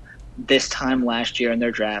hell this time last year in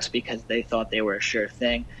their drafts because they thought they were a sure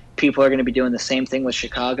thing. People are going to be doing the same thing with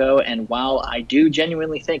Chicago, and while I do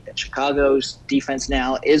genuinely think that Chicago's defense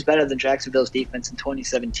now is better than Jacksonville's defense in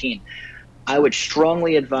 2017, I would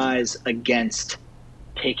strongly advise against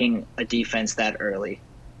taking a defense that early.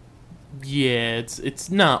 Yeah, it's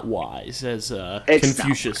not wise, as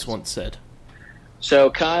Confucius once said. So,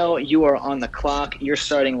 Kyle, you are on the clock. Your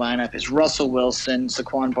starting lineup is Russell Wilson,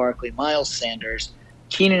 Saquon Barkley, Miles Sanders,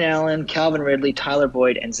 Keenan Allen, Calvin Ridley, Tyler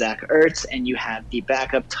Boyd, and Zach Ertz, and you have the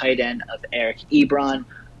backup tight end of Eric Ebron.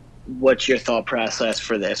 What's your thought process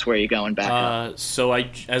for this? Where are you going back up? So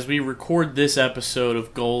as we record this episode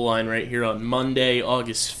of Goal Line right here on Monday,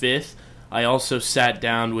 August 5th, I also sat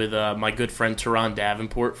down with my good friend Teron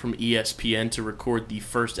Davenport from ESPN to record the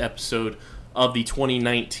first episode of the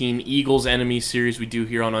 2019 Eagles Enemy series we do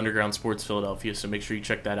here on Underground Sports Philadelphia, so make sure you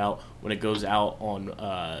check that out when it goes out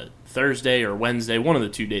on Thursday or Wednesday. One of the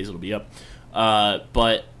 2 days it'll be up.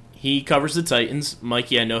 But he covers the Titans.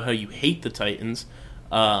 Mikey, I know how you hate the Titans,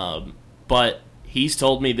 but he's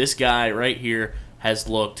told me this guy right here has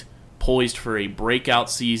looked poised for a breakout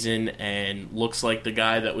season and looks like the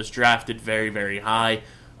guy that was drafted very, very high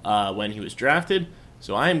when he was drafted.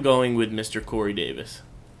 So I am going with Mr. Corey Davis.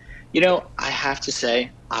 You know, I have to say,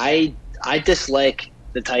 I dislike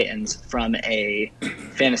the Titans from a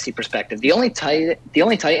fantasy perspective. The only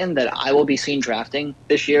Titan that I will be seen drafting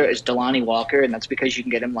this year is Delanie Walker, and that's because you can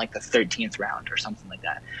get him like the 13th round or something like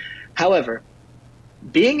that. However,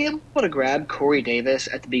 being able to grab Corey Davis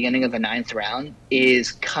at the beginning of the 9th round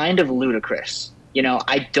is kind of ludicrous. You know,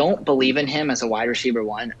 I don't believe in him as a wide receiver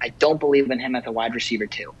 1. I don't believe in him as a wide receiver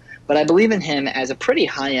 2. But I believe in him as a pretty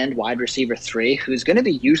high-end wide receiver 3 who's going to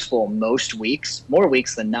be useful most weeks, more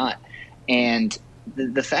weeks than not. And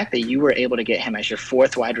the fact that you were able to get him as your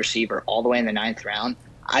 4th wide receiver all the way in the 9th round,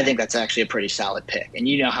 I think that's actually a pretty solid pick. And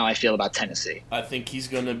you know how I feel about Tennessee. I think he's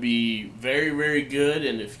going to be very, very good.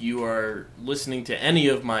 And if you are listening to any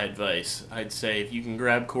of my advice, I'd say if you can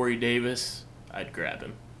grab Corey Davis, I'd grab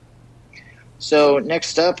him. So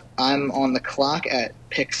next up, I'm on the clock at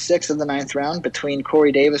pick 6 of the 9th round. Between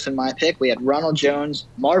Corey Davis and my pick, we had Ronald Jones,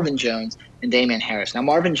 Marvin Jones, and Damian Harris. Now,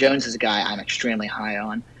 Marvin Jones is a guy I'm extremely high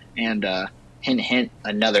on. And hint, hint,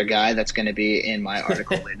 another guy that's going to be in my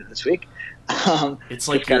article later this week. It's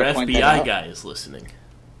like your FBI guy is listening.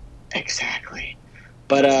 Exactly.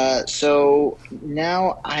 But so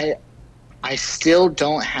now I still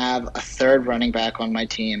don't have a 3rd running back on my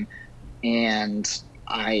team, and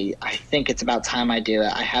I think it's about time I do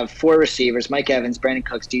it. I have 4 receivers: Mike Evans, Brandon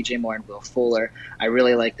Cooks, DJ Moore, and Will Fuller. I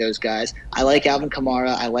really like those guys. I like Alvin Kamara.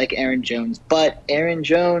 I like Aaron Jones. But Aaron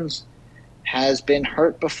Jones has been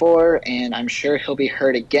hurt before, and I'm sure he'll be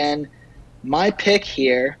hurt again. My pick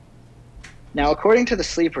here, now according to the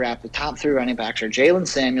Sleeper app, the top 3 running backs are Jalen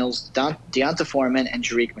Samuels, Deonta Foreman, and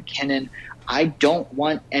Jerick McKinnon. I don't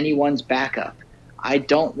want anyone's backup. I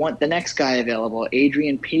don't want the next guy available,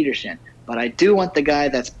 Adrian Peterson. But I do want the guy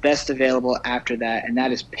that's best available after that, and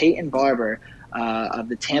that is Peyton Barber of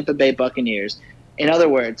the Tampa Bay Buccaneers. In other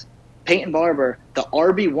words, Peyton Barber, the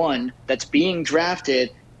RB1 that's being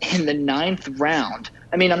drafted in the 9th round.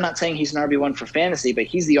 I mean, I'm not saying he's an RB1 for fantasy, but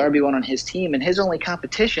he's the RB1 on his team, and his only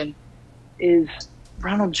competition is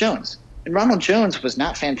Ronald Jones. And Ronald Jones was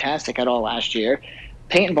not fantastic at all last year.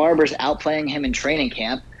 Peyton Barber's outplaying him in training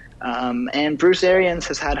camp. And Bruce Arians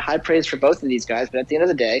has had high praise for both of these guys, but at the end of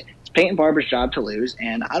the day, it's Peyton Barber's job to lose,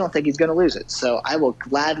 and I don't think he's going to lose it. So I will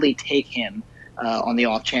gladly take him on the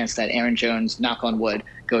off chance that Aaron Jones, knock on wood,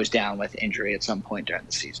 goes down with injury at some point during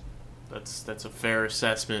the season. That's a fair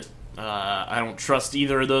assessment. I don't trust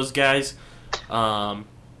either of those guys.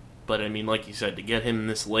 But, I mean, like you said, to get him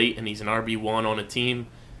this late and he's an RB1 on a team,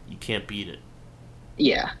 you can't beat it.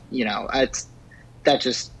 Yeah, you know, that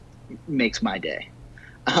just makes my day.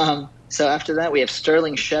 So after that, we have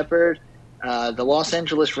Sterling Shepard. The Los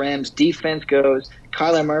Angeles Rams defense goes.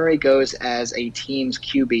 Kyler Murray goes as a team's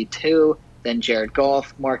QB2. Then Jared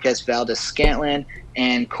Goff, Marquez Valdes-Scantling,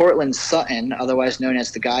 and Cortland Sutton, otherwise known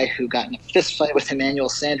as the guy who got in a fist fight with Emmanuel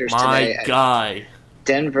Sanders today. My guy.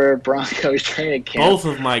 Denver Broncos training camp. Both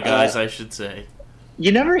of my guys, I should say.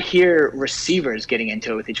 You never hear receivers getting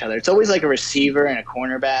into it with each other. It's always like a receiver and a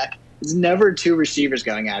cornerback. It's never 2 receivers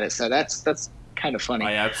going at it, so that's kind of funny.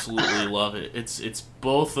 I absolutely love it. It's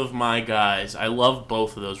both of my guys. I love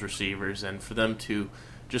both of those receivers, and for them to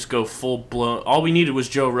just go full blown. All we needed was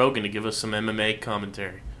Joe Rogan to give us some MMA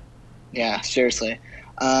commentary. Yeah, seriously.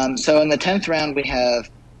 So in the 10th round, we have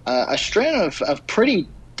a string of pretty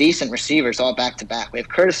decent receivers all back to back. We have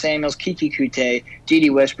Curtis Samuels, Kiki Kute,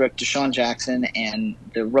 Dede Westbrook, Deshaun Jackson, and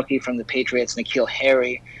the rookie from the Patriots, N'Keal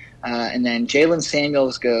Harry. And then Jalen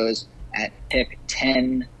Samuels goes at pick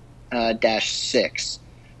 10-6.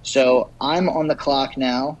 So I'm on the clock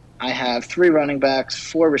now. I have 3 running backs,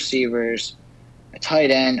 4 receivers, a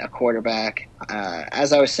tight end, a quarterback.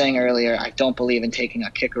 As I was saying earlier, I don't believe in taking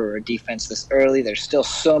a kicker or a defense this early. There's still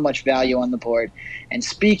so much value on the board. And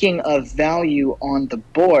speaking of value on the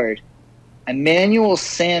board, Emmanuel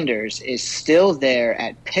Sanders is still there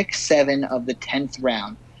at pick 7 of the 10th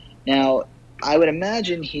round. Now, I would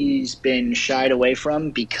imagine he's been shied away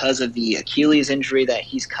from because of the Achilles injury that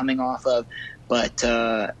he's coming off of. But,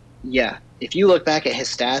 yeah, if you look back at his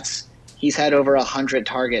stats, he's had over 100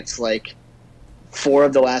 targets, like 4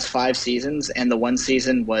 of the last 5 seasons, and the one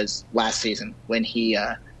season was last season when he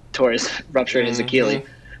ruptured his Achilles.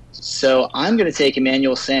 So I'm going to take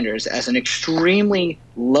Emmanuel Sanders as an extremely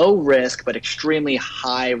low risk but extremely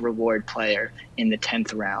high reward player in the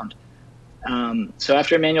 10th round. So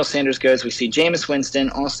after Emmanuel Sanders goes, we see Jameis Winston,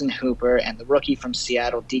 Austin Hooper, and the rookie from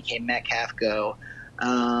Seattle, DK Metcalf, go.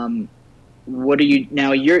 What are you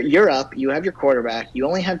now? You're up. You have your quarterback. You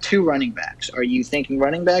only have 2 running backs. Are you thinking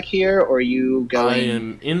running back here, or are you going? I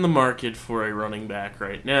am in the market for a running back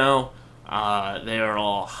right now. They are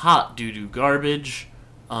all hot doo-doo garbage.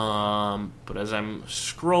 But as I'm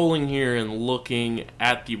scrolling here and looking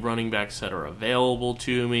at the running backs that are available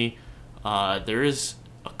to me, there is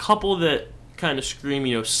a couple that kind of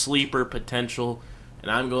scream, sleeper potential, and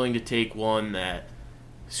I'm going to take one that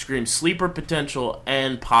screams sleeper potential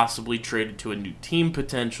and possibly traded to a new team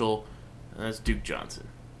potential, and that's Duke Johnson.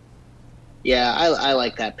 Yeah, I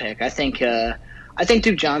like that pick. I think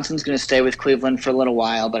Duke Johnson's going to stay with Cleveland for a little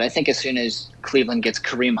while, but I think as soon as Cleveland gets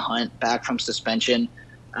Kareem Hunt back from suspension,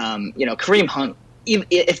 Kareem Hunt,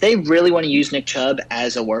 if they really want to use Nick Chubb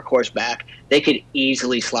as a workhorse back, they could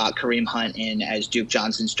easily slot Kareem Hunt in as Duke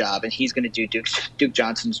Johnson's job, and he's going to do Duke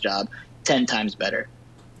Johnson's job 10 times better.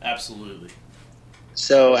 Absolutely.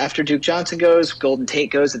 So after Duke Johnson goes, Golden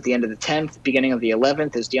Tate goes at the end of the 10th. Beginning of the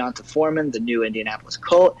 11th is Deonta Foreman, the new Indianapolis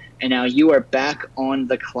Colt. And now you are back on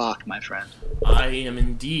the clock, my friend. I am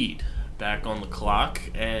indeed back on the clock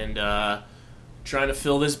and trying to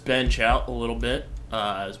fill this bench out a little bit.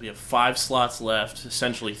 As we have 5 slots left,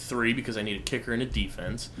 essentially 3 because I need a kicker and a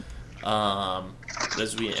defense. And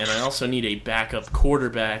I also need a backup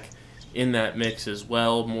quarterback in that mix as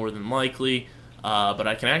well, more than likely. But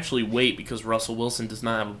I can actually wait because Russell Wilson does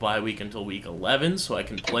not have a bye week until week 11, so I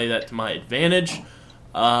can play that to my advantage.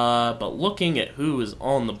 But looking at who is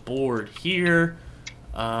on the board here,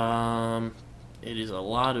 it is a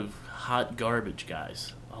lot of hot garbage,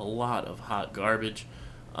 guys. A lot of hot garbage.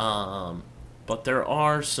 But there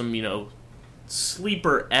are some,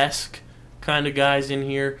 sleeper-esque kind of guys in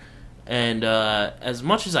here. And as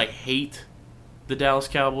much as I hate the Dallas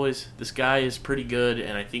Cowboys, this guy is pretty good,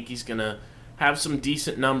 and I think he's going to have some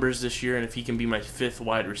decent numbers this year, and if he can be my 5th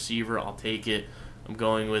wide receiver, I'll take it. I'm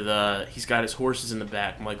going with, he's got his horses in the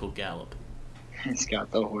back, Michael Gallup. He's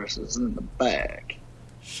got the horses in the back.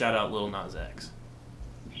 Shout out Lil Nas X.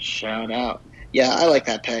 Shout out. Yeah, I like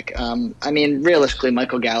that pick. Realistically,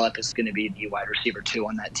 Michael Gallup is going to be the wide receiver 2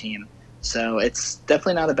 on that team. So it's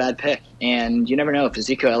definitely not a bad pick. And you never know, if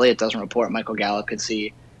Ezekiel Elliott doesn't report, Michael Gallup could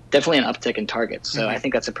see definitely an uptick in targets. So I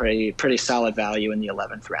think that's a pretty solid value in the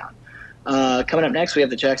 11th round. Coming up next, we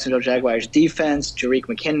have the Jacksonville Jaguars defense. Jerick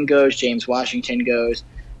McKinnon goes. James Washington goes.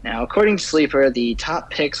 Now, according to Sleeper, the top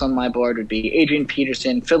picks on my board would be Adrian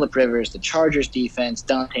Peterson, Phillip Rivers, the Chargers defense,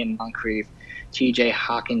 Dante Moncrief, TJ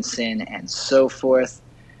Hawkinson, and so forth.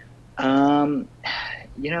 We're in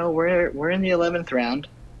the 11th round,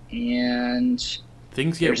 and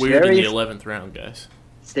things get weird in the 11th round, guys.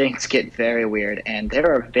 Things get very weird, and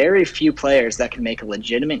there are very few players that can make a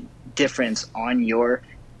legitimate difference on your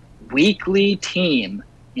weekly team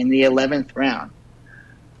in the 11th round.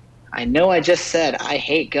 I know I just said I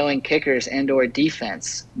hate going kickers and or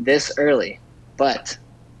defense this early, but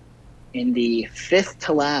in the 5th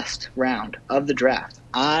to last round of the draft,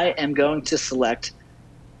 I am going to select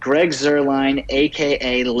Greg Zuerlein,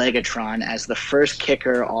 a.k.a. Legatron, as the first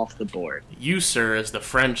kicker off the board. You, sir, as the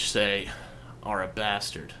French say, are a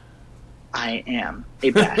bastard. I am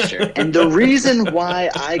a bastard. And the reason why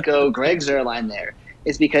I go Greg Zuerlein there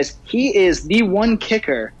is because he is the one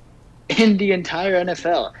kicker in the entire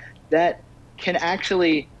NFL that can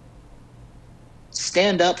actually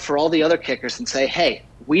stand up for all the other kickers and say, hey,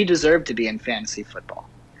 we deserve to be in fantasy football.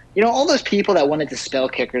 All those people that wanted to spell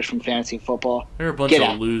kickers from fantasy football, they're a bunch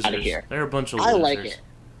of losers. Out of here. They're a bunch of losers.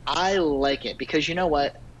 I like it because you know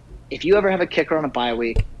what? If you ever have a kicker on a bye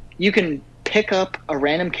week, you can pick up a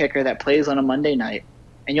random kicker that plays on a Monday night,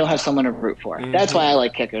 and you'll have someone to root for. Mm-hmm. That's why I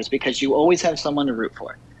like kickers, because you always have someone to root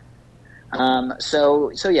for.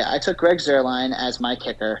 So I took Greg Zuerlein as my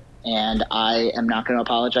kicker, and I am not going to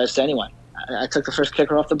apologize to anyone. I took the first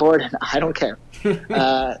kicker off the board, and I don't care.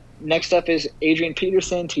 Next up is Adrian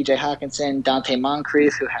Peterson, TJ Hawkinson, Dante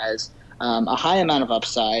Moncrief, who has a high amount of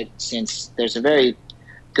upside since there's a very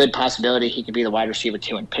good possibility he could be the wide receiver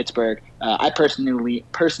 2 in Pittsburgh. I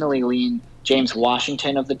personally lean James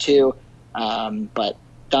Washington of the two, but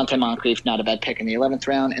Dante Moncrief, not a bad pick in the 11th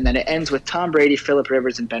round. And then it ends with Tom Brady, Phillip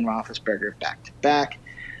Rivers, and Ben Roethlisberger back-to-back.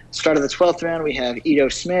 Start of the 12th round, we have Ito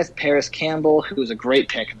Smith, Paris Campbell, who was a great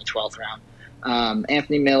pick in the 12th round,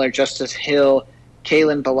 Anthony Miller, Justice Hill,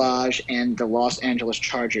 Kalen Ballage, and the Los Angeles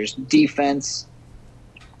Chargers defense.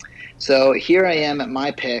 So here I am at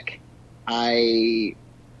my pick. I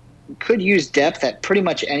could use depth at pretty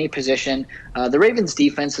much any position. The Ravens'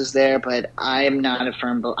 defense is there, but I'm a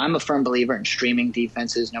firm believer in streaming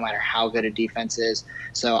defenses, no matter how good a defense is.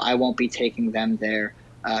 So I won't be taking them there.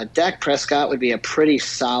 Dak Prescott would be a pretty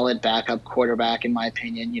solid backup quarterback, in my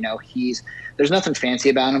opinion. There's nothing fancy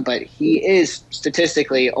about him, but he is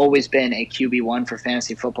statistically always been a QB1 for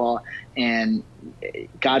fantasy football. And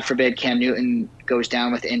God forbid Cam Newton goes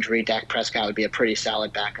down with injury, Dak Prescott would be a pretty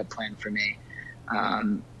solid backup plan for me.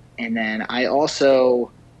 And then I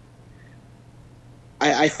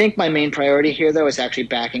think my main priority here, though, is actually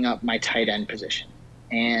backing up my tight end position.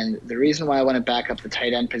 And the reason why I want to back up the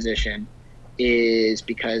tight end position is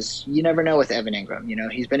because you never know with Evan Ingram.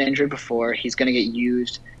 He's been injured before. He's going to get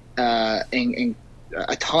used in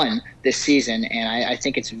a ton this season, and I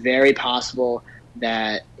think it's very possible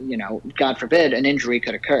that, God forbid, an injury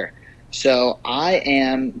could occur. So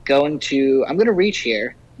I'm going to reach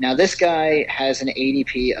here. Now, this guy has an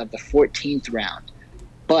ADP of the 14th round,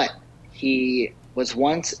 but he was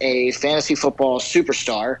once a fantasy football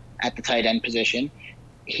superstar at the tight end position.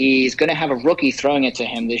 He's going to have a rookie throwing it to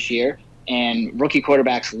him this year, and rookie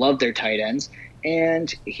quarterbacks love their tight ends.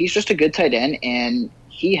 And he's just a good tight end, and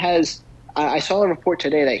he has – I saw a report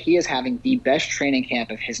today that he is having the best training camp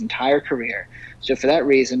of his entire career. So for that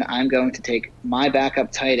reason, I'm going to take my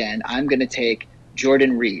backup tight end. I'm going to take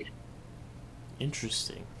Jordan Reed.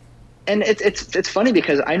 Interesting. And it's funny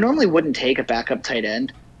because I normally wouldn't take a backup tight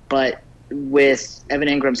end, but with Evan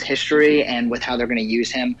Ingram's history and with how they're going to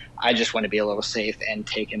use him, I just want to be a little safe and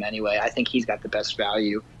take him anyway. I think he's got the best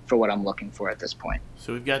value for what I'm looking for at this point.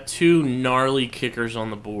 So we've got two gnarly kickers on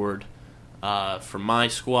the board for my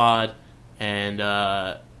squad, and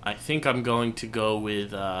I think I'm going to go with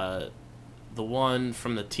the one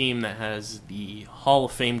from the team that has the Hall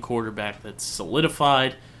of Fame quarterback that's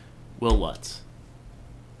solidified, Will Lutz.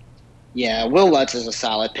 Yeah, Will Lutz is a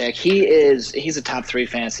solid pick. He's a top 3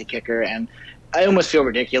 fantasy kicker, and I almost feel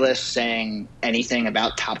ridiculous saying anything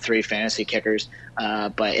about top 3 fantasy kickers.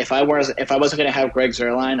 But if I wasn't going to have Greg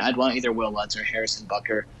Zuerlein, I'd want either Will Lutz or Harrison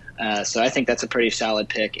Butker. So I think that's a pretty solid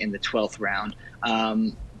pick in the 12th round.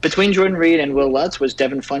 Between Jordan Reed and Will Lutz was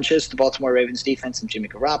Devin Funchess, the Baltimore Ravens defense, and Jimmy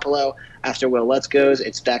Garoppolo. After Will Lutz goes,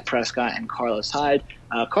 it's Dak Prescott and Carlos Hyde.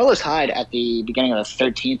 Carlos Hyde at the beginning of the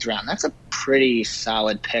 13th round. That's a pretty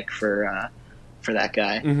solid pick for that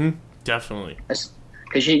guy. Mm-hmm. Definitely.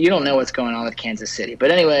 Because you don't know what's going on with Kansas City. But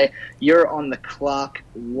anyway, you're on the clock.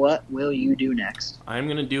 What will you do next? I'm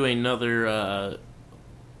going to do another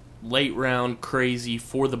late round crazy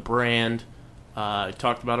for the brand. I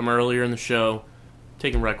talked about him earlier in the show.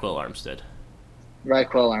 Taking Raquel Armstead.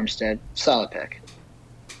 Raquel Armstead. Solid pick.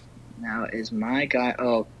 Now is my guy...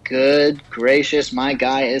 Oh, good gracious. My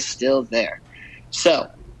guy is still there. So,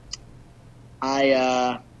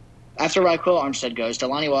 after Raquel Armstead goes,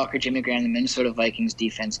 Delanie Walker, Jimmy Graham, the Minnesota Vikings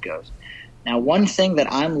defense goes. Now, one thing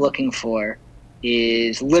that I'm looking for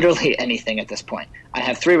is literally anything at this point. I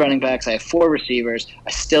have 3 running backs. I have 4 receivers. I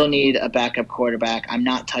still need a backup quarterback. I'm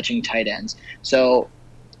not touching tight ends. So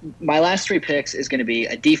my last 3 picks is going to be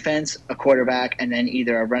a defense, a quarterback, and then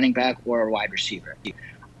either a running back or a wide receiver.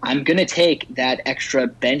 I'm going to take that extra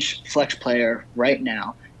bench flex player right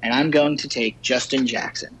now, and I'm going to take Justin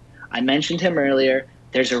Jackson. I mentioned him earlier.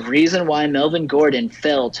 There's a reason why Melvin Gordon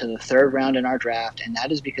fell to the 3rd round in our draft, and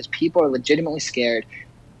that is because people are legitimately scared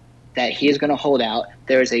that he is going to hold out.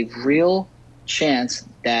 There is a real chance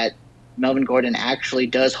that Melvin Gordon actually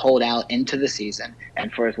does hold out into the season,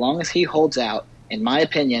 and for as long as he holds out, in my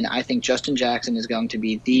opinion, I think Justin Jackson is going to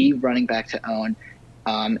be the running back to own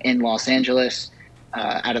in Los Angeles,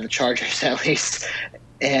 out of the Chargers at least.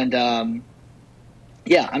 And, I'm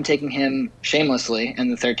taking him shamelessly in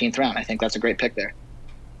the 13th round. I think that's a great pick there.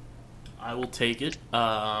 I will take it.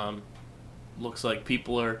 Looks like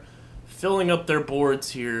people are filling up their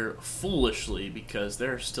boards here foolishly because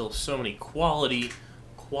there are still so many quality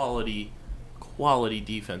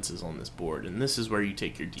defenses on this board, and this is where you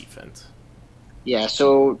take your defense. Yeah,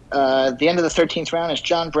 so the end of the 13th round is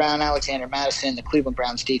John Brown, Alexander Madison, the Cleveland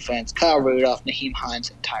Browns defense, Kyle Rudolph, Naheem Hines,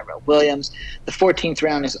 and Tyrell Williams. The 14th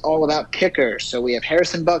round is all about kickers. So we have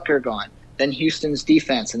Harrison Butker gone, then Houston's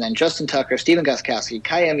defense, and then Justin Tucker, Steven Gostkowski,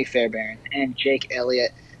 Kyemi Fairbairn, and Jake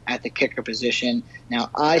Elliott at the kicker position. Now,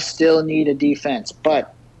 I still need a defense,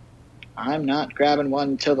 but I'm not grabbing one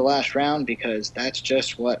until the last round because that's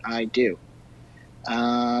just what I do.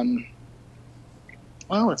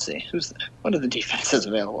 Well, let's see. What are the defenses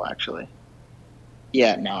available, actually?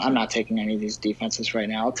 Yeah, no, I'm not taking any of these defenses right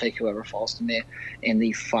now. I'll take whoever falls to me in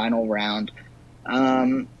the final round.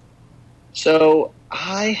 So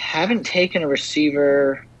I haven't taken a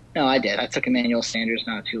receiver. No, I did. I took Emmanuel Sanders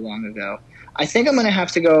not too long ago. I think I'm going to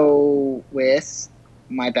have to go with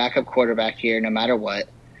my backup quarterback here, no matter what.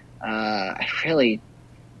 I really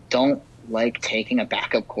don't like taking a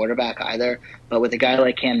backup quarterback either, but with a guy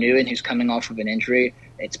like Cam Newton who's coming off of an injury,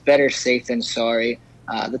 it's better safe than sorry.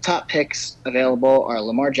 The top picks available are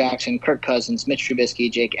Lamar Jackson, Kirk Cousins, Mitch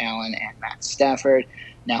Trubisky, Jake Allen, and Matt Stafford.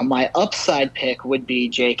 Now, my upside pick would be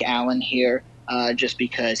Jake Allen here, just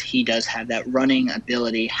because he does have that running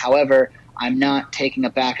ability. However, I'm not taking a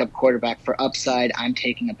backup quarterback for upside. I'm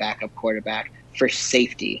taking a backup quarterback for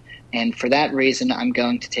safety. And for that reason, I'm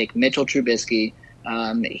going to take Mitchell Trubisky.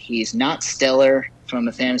 He's not stellar from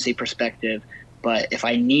a fantasy perspective, but if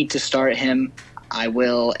I need to start him, I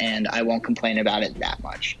will, and I won't complain about it that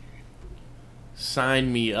much.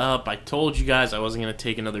 Sign me up. I told you guys I wasn't going to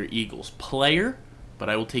take another Eagles player, but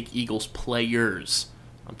I will take Eagles players.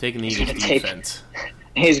 I'm taking the Eagles defense.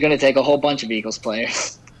 He's going to take a whole bunch of Eagles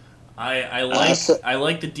players. I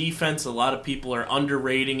like the defense. A lot of people are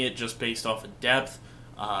underrating it just based off of depth.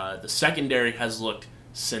 The secondary has looked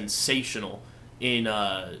sensational in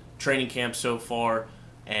training camp so far,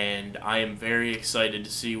 and I am very excited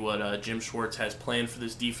to see what Jim Schwartz has planned for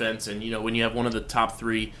this defense. And, when you have one of the top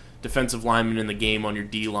 3 defensive linemen in the game on your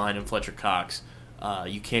D-line and Fletcher Cox,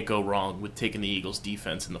 you can't go wrong with taking the Eagles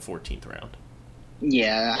defense in the 14th round.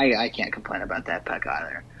 Yeah, I can't complain about that pick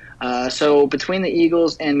either. So between the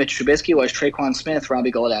Eagles and Mitch Trubisky was Traquan Smith,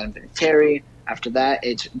 Robbie Gould, Adam Vinatieri. After that,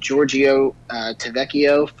 it's Giorgio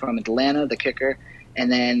Tavecchio from Atlanta, the kicker. And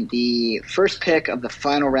then the first pick of the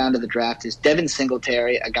final round of the draft is Devin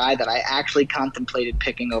Singletary, a guy that I actually contemplated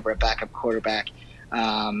picking over a backup quarterback.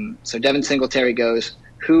 So Devin Singletary goes.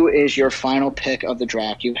 Who is your final pick of the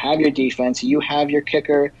draft? You have your defense. You have your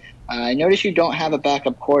kicker. I notice you don't have a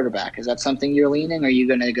backup quarterback. Is that something you're leaning, or are you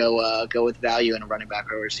going to go with value in a running back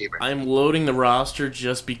or a receiver? I'm loading the roster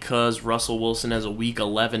just because Russell Wilson has a Week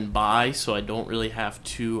 11 bye, so I don't really have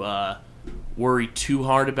to worry too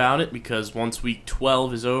hard about it, because once Week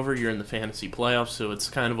 12 is over, you're in the fantasy playoffs, so it's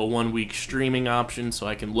kind of a one-week streaming option, so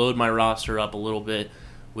I can load my roster up a little bit,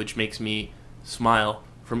 which makes me smile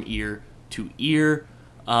from ear to ear.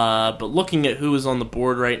 But looking at who is on the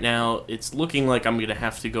board right now, it's looking like I'm going to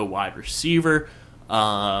have to go wide receiver.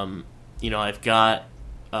 I've got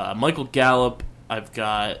Michael Gallup, I've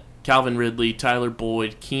got Calvin Ridley, Tyler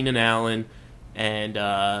Boyd, Keenan Allen, and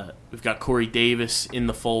we've got Corey Davis in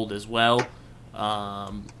the fold as well.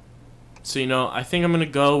 I think I'm going to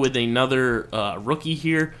go with another rookie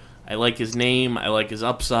here. I like his name. I like his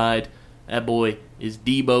upside. That boy is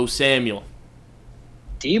Deebo Samuel.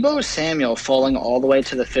 Deebo Samuel falling all the way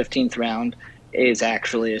to the 15th round is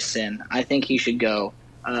actually a sin. I think he should go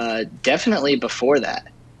definitely before that.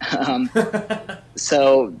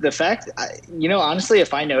 So the fact, honestly,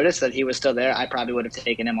 if I noticed that he was still there, I probably would have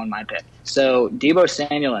taken him on my pick. So Deebo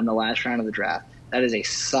Samuel in the last round of the draft, that is a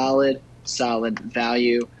solid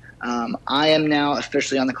value. I am now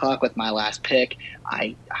officially on the clock with my last pick.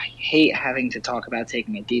 I hate having to talk about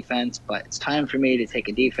taking a defense, but it's time for me to take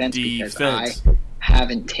a defense. Because I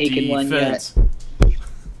haven't taken one yet.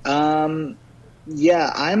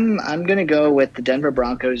 Yeah, I'm gonna go with the Denver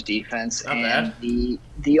Broncos defense, Not and bad.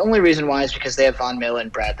 the only reason why is because they have Von Miller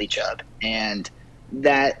and Bradley Chubb, and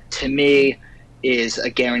that to me is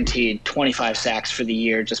a guaranteed 25 sacks for the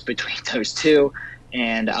year just between those two,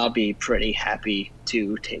 and I'll be pretty happy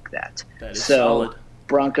to take that. That is so solid.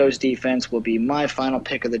 Broncos defense will be my final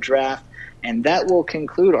pick of the draft, and that will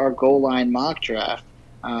conclude our goal line mock draft.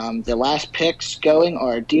 The last picks going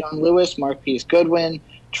are Dion Lewis, Marquise Goodwin,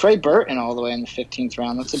 Trey Burton all the way in the 15th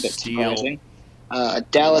round. That's a bit surprising.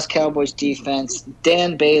 Dallas Cowboys defense,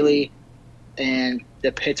 Dan Bailey, and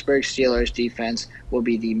the Pittsburgh Steelers defense will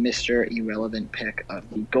be the Mr. Irrelevant pick of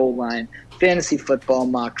the goal line fantasy football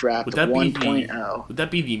mock draft 1.0. Would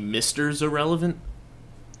that be the Misters Irrelevant?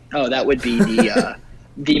 Oh, that would be the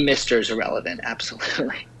the Misters Irrelevant,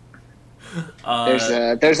 absolutely.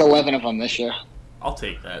 There's 11 of them this year. I'll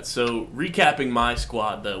take that. So, recapping my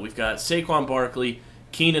squad, though, we've got Saquon Barkley,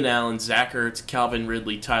 Keenan Allen, Zach Ertz, Calvin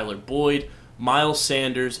Ridley, Tyler Boyd, Miles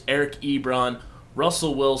Sanders, Eric Ebron,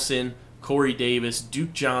 Russell Wilson, Corey Davis,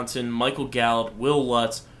 Duke Johnson, Michael Gallup, Will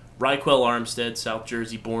Lutz, Raquel Armstead, South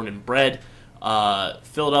Jersey born and bred,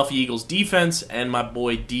 Philadelphia Eagles defense, and my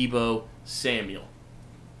boy Deebo Samuel.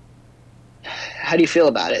 How do you feel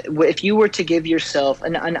about it? If you were to give yourself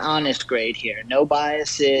an honest grade here, no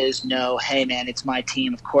biases, no, hey man, it's my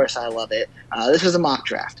team, of course I love it. This is a mock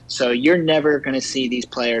draft, so you're never going to see these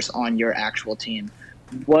players on your actual team.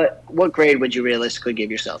 What grade would you realistically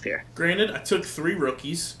give yourself here? Granted, I took 3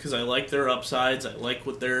 rookies because I like their upsides. I like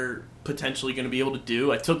what they're potentially going to be able to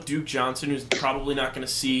do. I took Duke Johnson, who's probably not going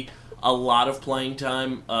to see a lot of playing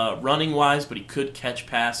time running-wise, but he could catch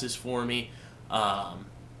passes for me.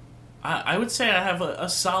 I would say I have a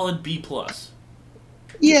solid B+.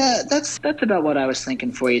 Yeah, that's about what I was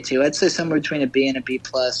thinking for you, too. I'd say somewhere between a B and a B+.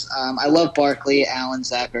 I love Barkley, Allen,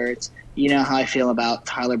 Zach Ertz. You know how I feel about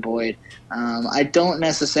Tyler Boyd. I don't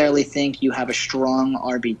necessarily think you have a strong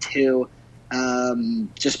RB2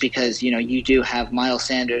 just because, you do have Miles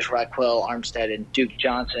Sanders, Raquel Armstead, and Duke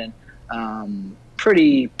Johnson.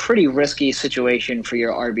 Pretty risky situation for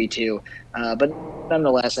your RB2. But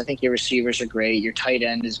nonetheless, I think your receivers are great. Your tight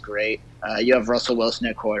end is great. You have Russell Wilson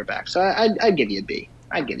at quarterback. So I'd give you a B.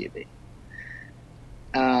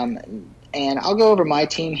 And I'll go over my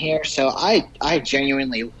team here. So I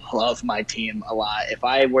genuinely love my team a lot. If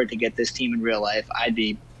I were to get this team in real life, I'd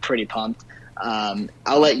be pretty pumped.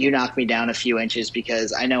 I'll let you knock me down a few inches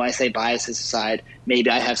because I know I say biases aside. Maybe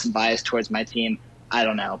I have some bias towards my team. I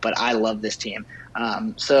don't know, but I love this team.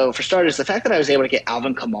 So for starters, the fact that I was able to get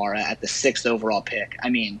Alvin Kamara at the 6th overall pick, I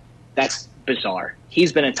mean, that's bizarre.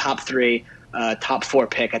 He's been a top 3, top 4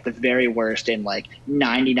 pick at the very worst in like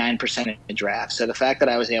 99% of the draft. So the fact that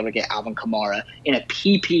I was able to get Alvin Kamara in a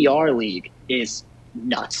PPR league is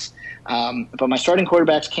nuts. But my starting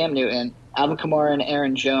quarterbacks, Cam Newton, Alvin Kamara, and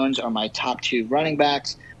Aaron Jones are my top 2 running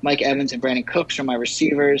backs. Mike Evans and Brandon Cooks are my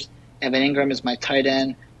receivers. Evan Ingram is my tight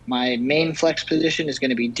end. My main flex position is going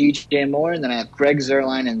to be DJ Moore, and then I have Greg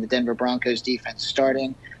Zuerlein and the Denver Broncos defense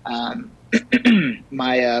starting.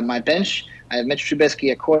 My bench, I have Mitch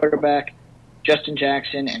Trubisky at quarterback, Justin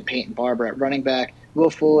Jackson and Peyton Barber at running back, Will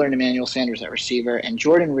Fuller and Emmanuel Sanders at receiver, and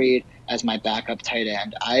Jordan Reed as my backup tight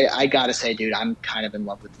end. I got to say, dude, I'm kind of in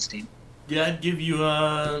love with this team. Yeah, I'd give you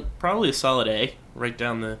probably a solid A, right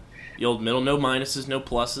down the old middle. No minuses, no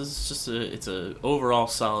pluses. It's a overall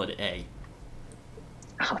solid A.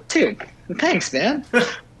 Oh, dude, thanks, man.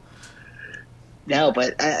 No,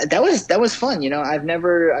 but that was fun. I've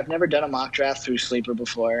never done a mock draft through Sleeper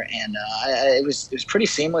before, and it was pretty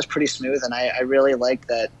seamless, pretty smooth, and I really liked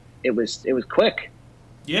that it was quick.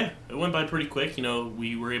 Yeah, it went by pretty quick.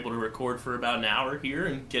 We were able to record for about an hour here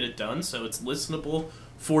and get it done, so it's listenable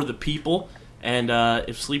for the people. And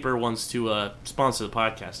if Sleeper wants to sponsor the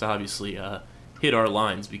podcast, obviously hit our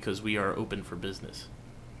lines because we are open for business.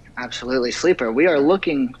 Absolutely. Sleeper, we are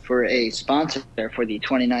looking for a sponsor for the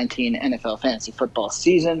 2019 NFL Fantasy Football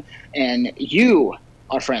season, and you,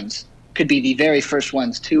 our friends, could be the very first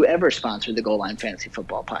ones to ever sponsor the Goal Line Fantasy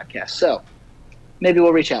Football podcast. So maybe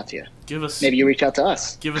we'll reach out to you. Maybe you reach out to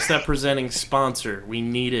us. Give us that presenting sponsor. We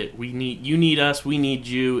need it. You need us. We need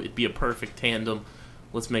you. It'd be a perfect tandem.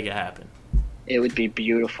 Let's make it happen. It would be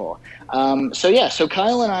beautiful. So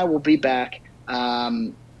Kyle and I will be back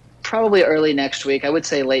probably early next week. I would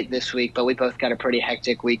say late this week, but we both got a pretty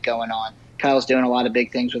hectic week going on. Kyle's doing a lot of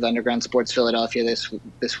big things with Underground Sports Philadelphia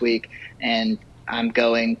this week, and I'm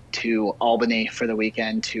going to Albany for the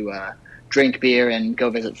weekend to drink beer and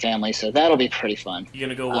go visit family, so that'll be pretty fun. You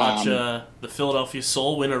gonna go watch the Philadelphia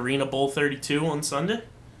Soul win Arena Bowl 32 on Sunday?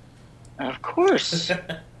 Of course.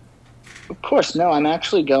 Of course. No, I'm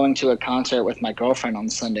actually going to a concert with my girlfriend on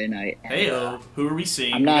Sunday night. Hey-o, who are we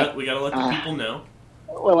seeing? We gotta let the people know.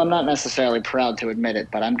 Well, I'm not necessarily proud to admit it,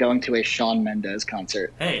 but I'm going to a Shawn Mendes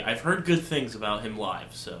concert. Hey, I've heard good things about him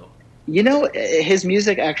live, so... His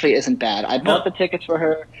music actually isn't bad. I bought the tickets for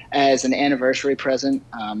her as an anniversary present.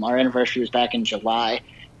 Our anniversary was back in July,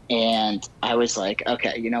 and I was like,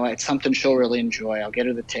 okay, you know what? It's something she'll really enjoy. I'll get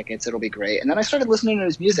her the tickets. It'll be great. And then I started listening to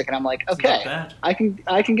his music, and I'm like, okay, I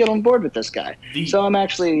can get on board with this guy. So I'm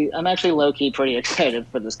actually low-key pretty excited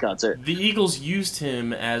for this concert. The Eagles used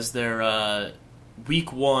him as their...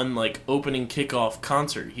 Week 1, opening kickoff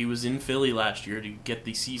concert. He was in Philly last year to get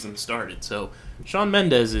the season started. So Shawn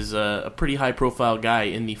Mendes is a pretty high-profile guy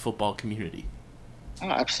in the football community. Oh,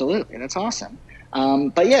 absolutely. That's awesome.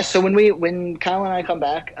 But yeah, so when Kyle and I come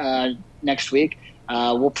back next week,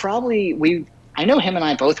 we'll probably I know him and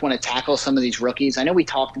I both want to tackle some of these rookies. I know we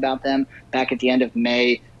talked about them back at the end of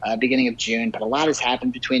May, beginning of June, but a lot has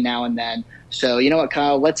happened between now and then. So you know what,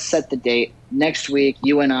 Kyle? Let's set the date. Next week,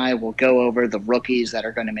 you and I will go over the rookies that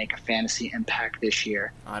are going to make a fantasy impact this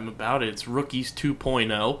year. I'm about it. It's Rookies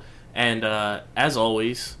 2.0. And as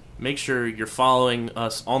always, make sure you're following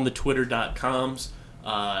us on the Twitter.coms.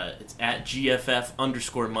 It's at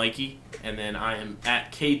GFF_Mikey. And then I am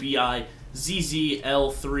at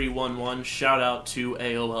KBIZZL311. Shout out to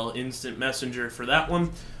AOL Instant Messenger for that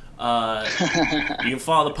one. You can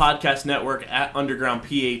follow the podcast network at Underground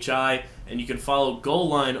PHI. And you can follow Goal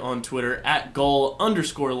Line on Twitter at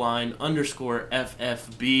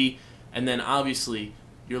goal_line_FFB. And then obviously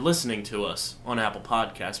you're listening to us on Apple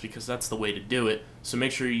Podcasts because that's the way to do it. So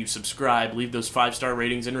make sure you subscribe, leave those 5-star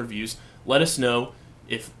ratings and reviews. Let us know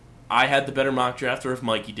if I had the better mock draft or if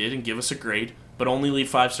Mikey did, and give us a grade. But only leave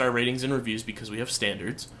 5-star ratings and reviews because we have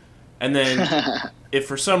standards. And then if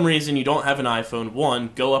for some reason you don't have an iPhone,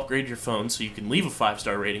 one, go upgrade your phone so you can leave a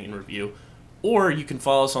 5-star rating and review. Or you can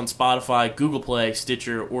follow us on Spotify, Google Play,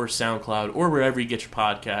 Stitcher, or SoundCloud, or wherever you get your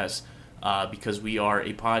podcasts, because we are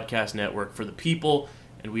a podcast network for the people,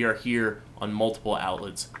 and we are here on multiple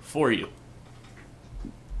outlets for you.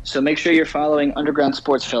 So make sure you're following Underground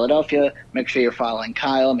Sports Philadelphia. Make sure you're following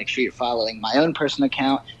Kyle. Make sure you're following my own personal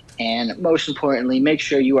account. And most importantly, make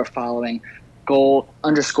sure you are following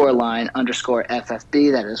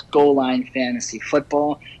goal_line_FFB. That is Goal Line Fantasy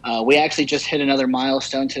Football. We actually just hit another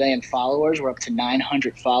milestone today in followers. We're up to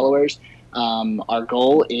 900 followers. Our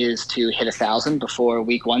goal is to hit 1,000 before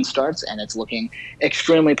week 1 starts, and it's looking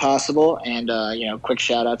extremely possible. And, quick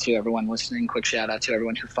shout out to everyone listening. Quick shout out to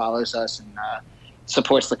everyone who follows us and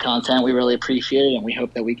supports the content. We really appreciate it, and we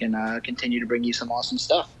hope that we can continue to bring you some awesome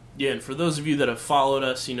stuff. Yeah, and for those of you that have followed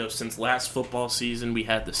us, since last football season, we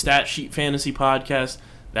had the Stat Sheet Fantasy Podcast.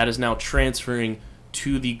 That is now transferring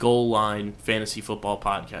to the Goal Line Fantasy Football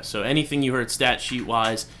Podcast. So anything you heard stat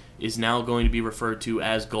sheet-wise is now going to be referred to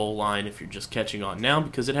as Goal Line if you're just catching on now,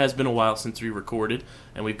 because it has been a while since we recorded,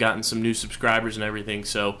 and we've gotten some new subscribers and everything.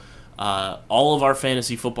 So all of our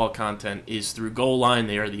fantasy football content is through Goal Line.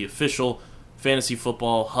 They are the official fantasy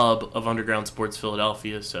football hub of Underground Sports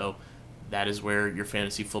Philadelphia, so that is where your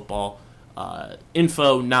fantasy football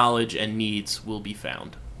info, knowledge, and needs will be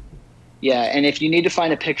found. Yeah, and if you need to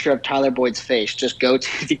find a picture of Tyler Boyd's face, just go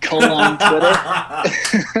to the Goal Line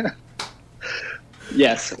Twitter.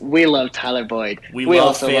 Yes, we love Tyler Boyd. We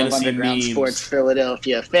also love fantasy Underground memes. Sports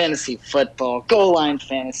Philadelphia, fantasy football, Goal Line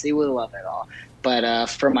Fantasy. We love it all. But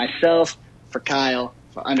for myself, for Kyle,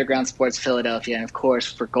 for Underground Sports Philadelphia, and of course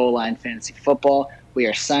for Goal Line Fantasy Football, we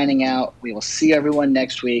are signing out. We will see everyone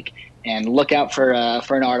next week. And look out for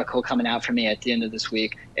an article coming out for me at the end of this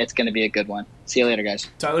week. It's going to be a good one. See you later, guys.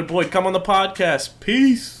 Tyler Boyd, come on the podcast.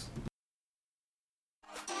 Peace.